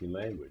deconstructing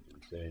language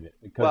and saying it,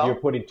 because you're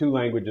putting two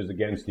languages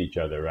against each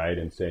other, right?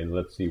 And saying,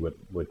 let's see what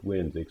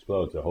wins,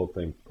 explodes. The whole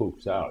thing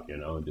poofs out,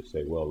 and just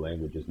say, well,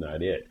 language is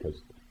not it,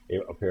 because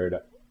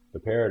the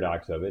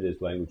paradox of it is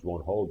language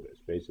won't hold this,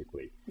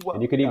 basically. Well,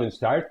 and you can even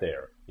start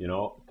there,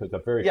 because the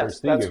very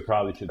first thing you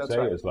probably should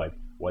say is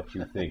what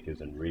you think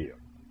isn't real.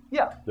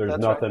 Yeah, there's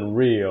nothing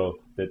real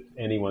that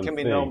anyone can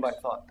be known by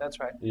thought. That's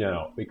right.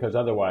 Because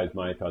otherwise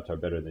my thoughts are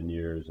better than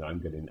yours.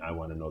 I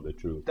want to know the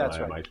truth.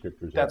 My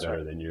scriptures are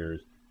better than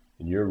yours,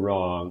 and you're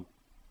wrong,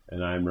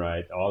 and I'm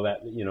right. All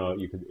that,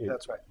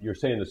 that's right. You're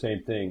saying the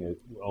same thing,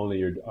 only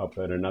you're up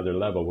at another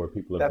level where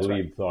people have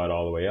believed thought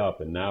all the way up,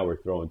 and now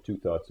we're throwing two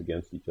thoughts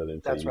against each other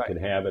and saying you can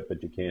have it,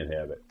 but you can't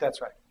have it. That's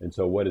right. And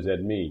so what does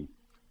that mean?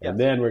 And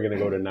then we're going to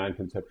go to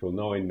non-conceptual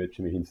knowing, which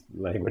means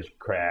language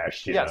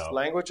crash. You know.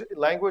 Language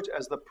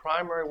as the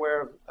primary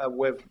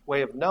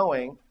way of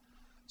knowing.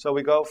 So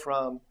we go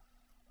from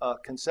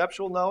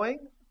conceptual knowing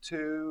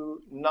to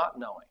not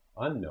knowing.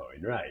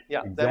 Unknowing, right.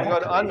 Yeah, exactly. Then we go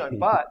to unknowing.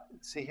 But,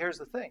 see, here's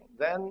the thing.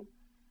 Then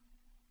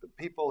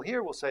people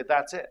here will say,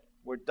 that's it.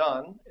 We're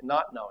done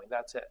not knowing.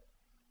 That's it.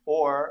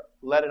 Or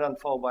let it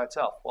unfold by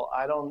itself. Well,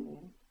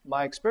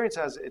 my experience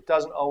has it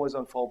doesn't always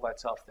unfold by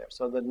itself there.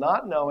 So the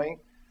not knowing,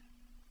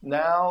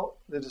 now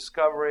the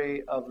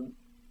discovery of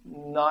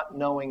not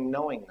knowing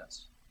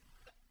knowingness.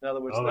 In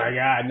other words, oh my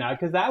God, now,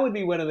 because that would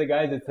be one of the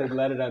guys that said,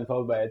 let it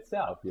unfold by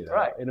itself.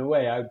 Right. In a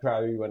way, I would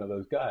probably be one of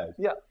those guys.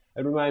 Yeah.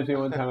 It reminds me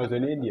of one time I was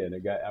in India,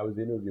 and I was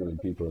interviewing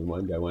people, and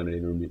one guy wanted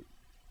to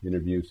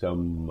interview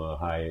someone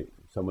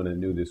that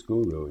knew this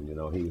guru, and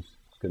he was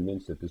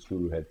convinced that this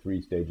guru had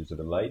 3 stages of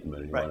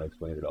enlightenment, and he wanted to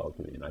explain it all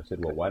to me. And I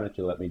said, well, why don't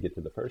you let me get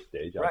to the first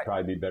stage? I'll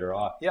probably be better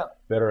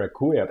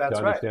equipped to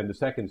understand the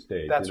second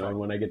stage. And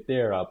when I get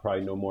there, I'll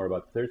probably know more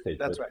about the third stage.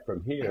 But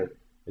from here,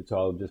 it's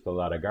all just a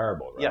lot of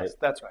garble, right? Yes,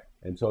 that's right.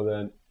 And so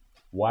then,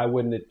 why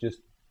wouldn't it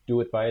just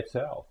do it by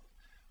itself?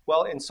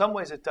 Well, in some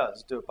ways it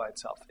does do it by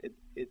itself.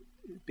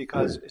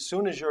 Because as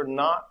soon as you're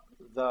not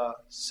the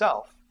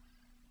self,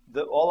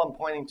 all I'm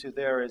pointing to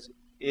there is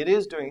it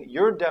is doing it.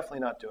 You're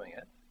definitely not doing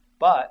it.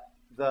 But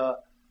the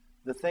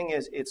thing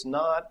is, it's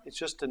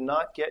just to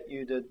not get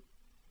you to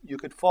you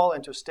could fall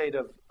into a state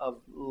of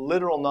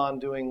literal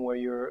non-doing where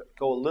you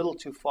go a little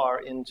too far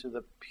into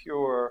the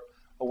pure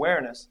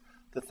awareness.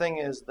 The thing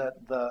is that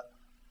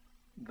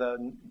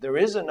there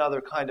is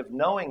another kind of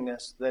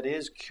knowingness that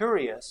is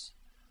curious,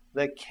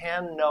 that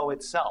can know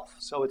itself.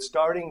 So it's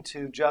starting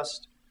to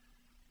just,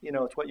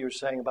 it's what you were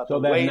saying about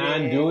so the waiting. So that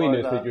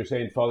non-doingness that you're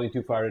saying, falling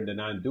too far into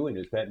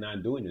non-doingness, that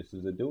non-doingness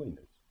is a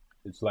doingness.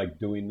 It's like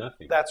doing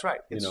nothing. That's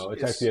right. It's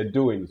actually a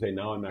doing. Say,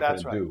 now I'm not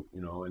going to do,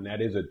 and that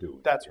is a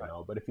doing. That's right.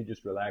 But if you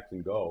just relax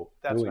and go,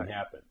 that's doing right.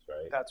 happens,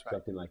 right? That's right.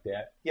 Something like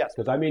that? Yes.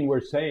 Because,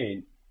 we're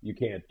saying you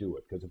can't do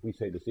it. Because if we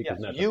say the seeker's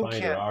not the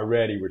finder,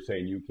 already we're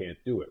saying you can't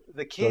do it.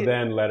 The key, so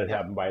then let it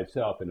happen by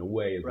itself, in a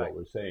way, is right. what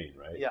we're saying,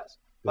 right? Yes.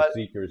 The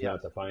seeker is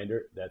not the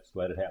finder. That's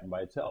let it happen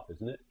by itself,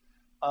 isn't it?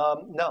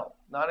 No,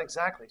 not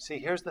exactly. See,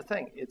 here's the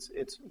thing.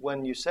 It's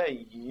when you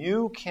say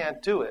you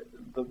can't do it,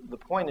 the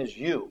point is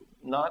you,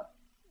 not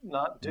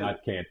do.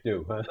 Not can't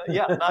do, huh?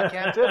 Yeah, not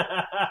can't do.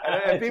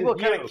 And people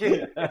kind of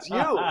keep, it's you,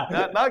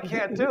 not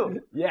can't do.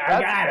 Yeah,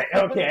 I got it.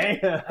 Okay.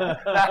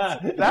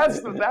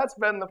 that's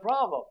been the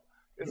problem.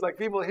 It's like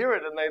people hear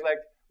it and they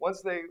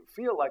once they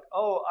feel like,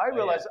 oh, I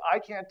realize I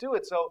can't do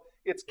it, so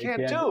it's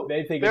can't do.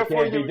 They think it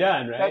can't be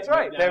done, right? That's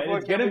right. No, therefore,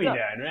 it's going to be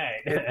done,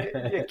 right?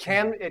 It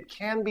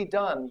can be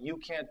done. You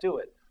can't do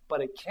it,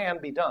 but it can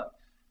be done.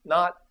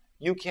 Not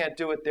you can't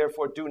do it,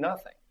 therefore do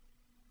nothing.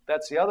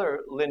 That's the other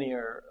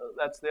linear.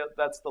 That's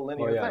the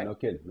linear thing. No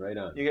kidding. Right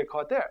on. You get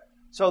caught there.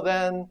 So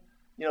then,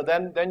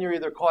 then you're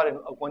either caught in,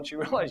 once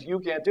you realize you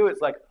can't do it,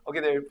 it's like,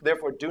 okay,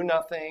 therefore do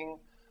nothing.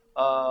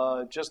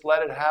 Just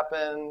let it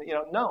happen.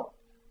 No.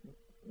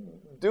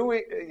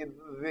 Doing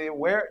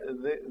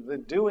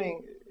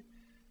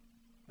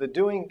the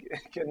doing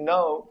can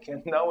know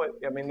it.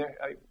 I mean,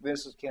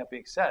 this can't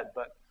be said,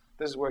 but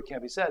this is where it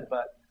can't be said.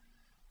 But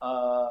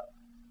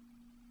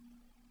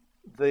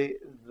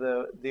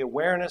the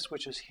awareness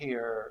which is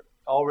here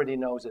already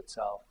knows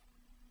itself.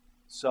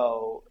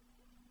 So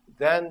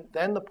then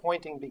the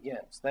pointing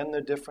begins. Then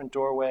the different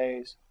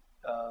doorways.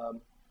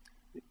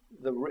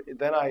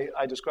 Then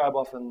I describe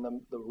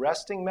often the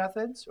resting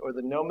methods or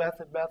the no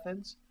method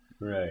methods.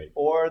 Right.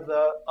 Or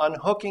the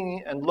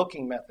unhooking and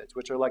looking methods,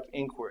 which are like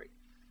inquiry.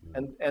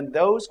 And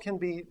those can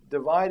be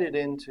divided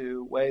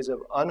into ways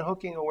of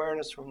unhooking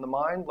awareness from the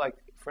mind, like,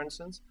 for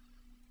instance,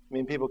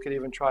 people could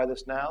even try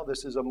this now.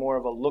 This is more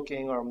of a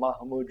looking or a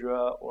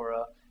Mahamudra or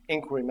a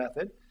inquiry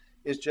method.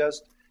 Is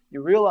just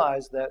you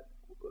realize that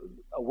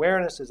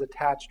awareness is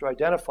attached or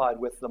identified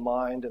with the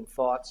mind and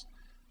thoughts.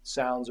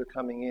 Sounds are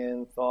coming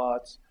in,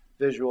 thoughts,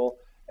 visual,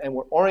 and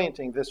we're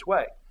orienting this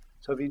way.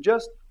 So if you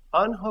just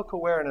unhook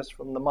awareness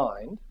from the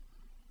mind,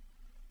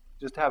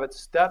 just have it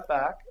step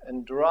back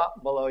and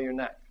drop below your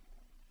neck.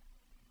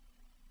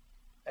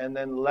 And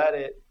then let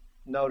it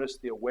notice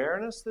the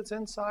awareness that's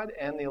inside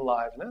and the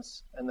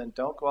aliveness. And then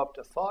don't go up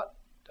to thought.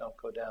 Don't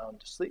go down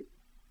to sleep.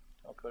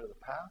 Don't go to the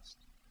past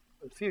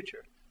or the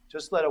future.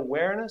 Just let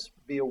awareness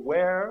be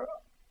aware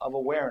of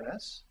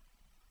awareness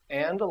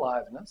and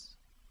aliveness.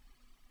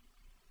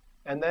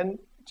 And then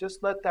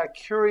just let that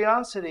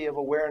curiosity of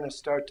awareness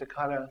start to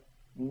kind of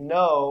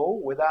know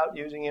without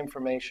using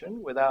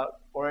information, without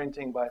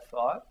orienting by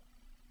thought.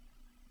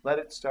 Let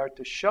it start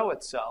to show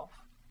itself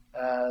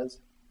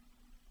as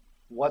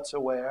what's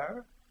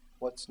aware,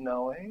 what's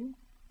knowing.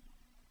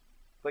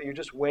 But you're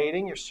just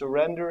waiting, you're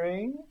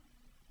surrendering,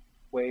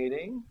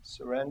 waiting,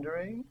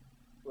 surrendering,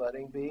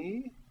 letting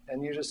be.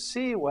 And you just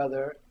see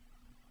whether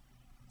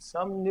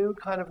some new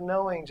kind of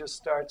knowing just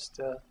starts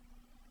to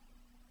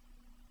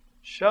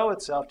show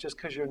itself just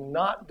because you're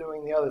not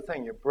doing the other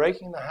thing. You're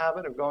breaking the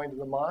habit of going to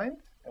the mind,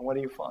 and what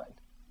do you find?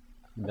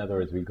 In other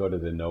words, we go to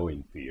the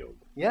knowing field.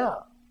 Yeah.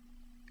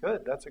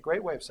 Good. That's a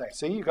great way of saying it.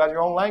 See, you got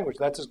your own language.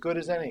 That's as good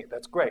as any.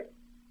 That's great.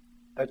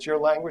 That's your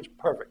language.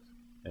 Perfect.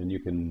 And you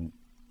can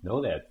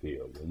know that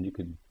field, and you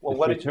can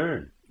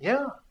return.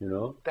 Yeah.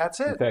 That's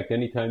it. In fact,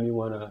 anytime you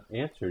want to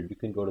answer, you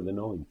can go to the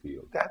knowing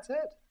field. That's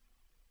it.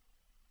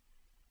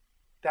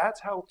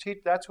 That's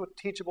what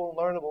teachable and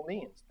learnable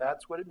means.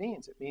 That's what it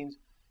means. It means,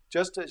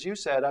 just as you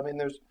said,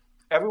 there's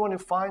everyone who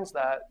finds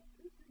that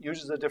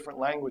uses a different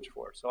language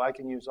for it. So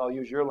I'll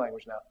use your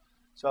language now.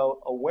 So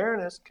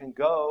awareness can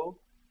go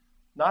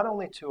not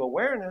only to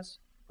awareness,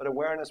 but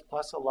awareness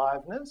plus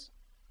aliveness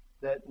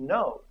that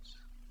knows.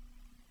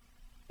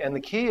 And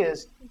the key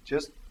is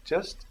just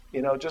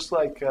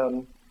like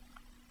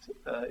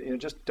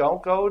just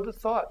don't go to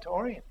thought to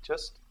orient.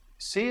 Just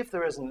see if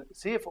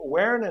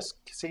awareness.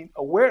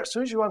 As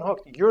soon as you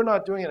unhook, you're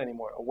not doing it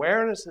anymore.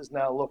 Awareness is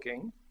now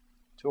looking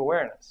to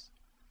awareness,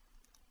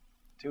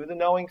 to the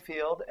knowing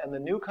field, and the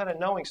new kind of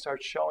knowing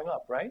starts showing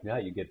up, right? Yeah,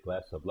 you get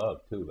blasts of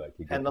love too. Like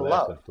you get and the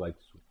blasts love. of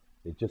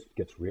it just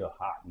gets real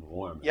hot and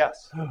warm.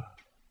 Yes.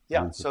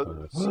 Yeah.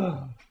 So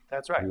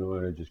that's right. You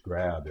want to just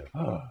grab it.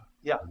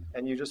 Yeah,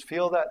 and you just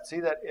feel that.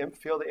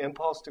 Feel the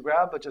impulse to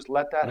grab, but just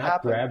let that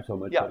happen. Not grab so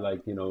much, but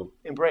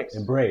embrace.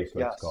 Embrace.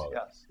 Let's call it.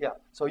 Yes. Yeah.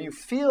 So you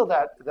feel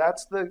that.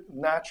 That's the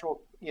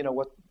natural.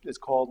 What is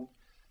called,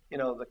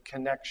 the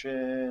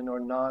connection or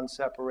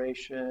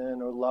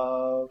non-separation or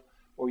love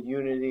or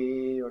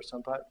unity, or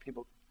sometimes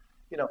people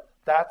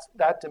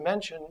that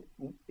dimension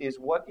is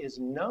what is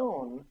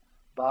known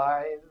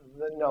by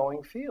the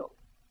knowing field.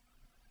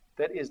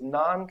 That is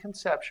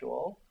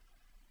non-conceptual,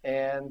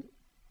 and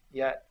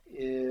yet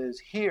is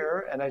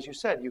here. And as you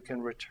said, you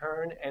can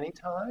return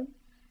anytime,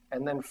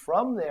 and then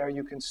from there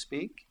you can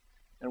speak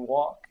and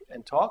walk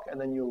and talk,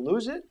 and then you'll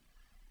lose it,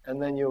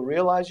 and then you'll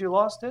realize you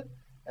lost it,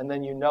 and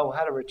then you know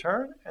how to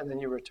return, and then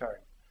you return.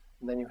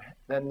 And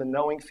then the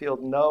knowing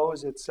field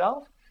knows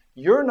itself.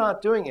 You're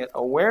not doing it.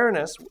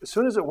 Awareness, as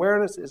soon as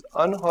awareness is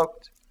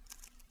unhooked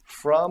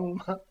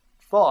from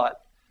thought,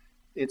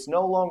 it's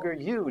no longer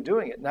you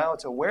doing it. Now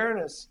it's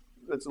awareness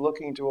that's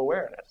looking to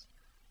awareness.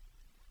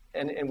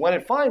 And when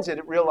it finds it,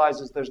 it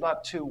realizes there's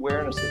not two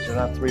awarenesses, there's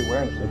not three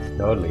awarenesses. It's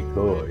totally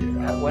cool.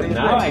 What do you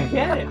Now think? I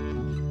get it.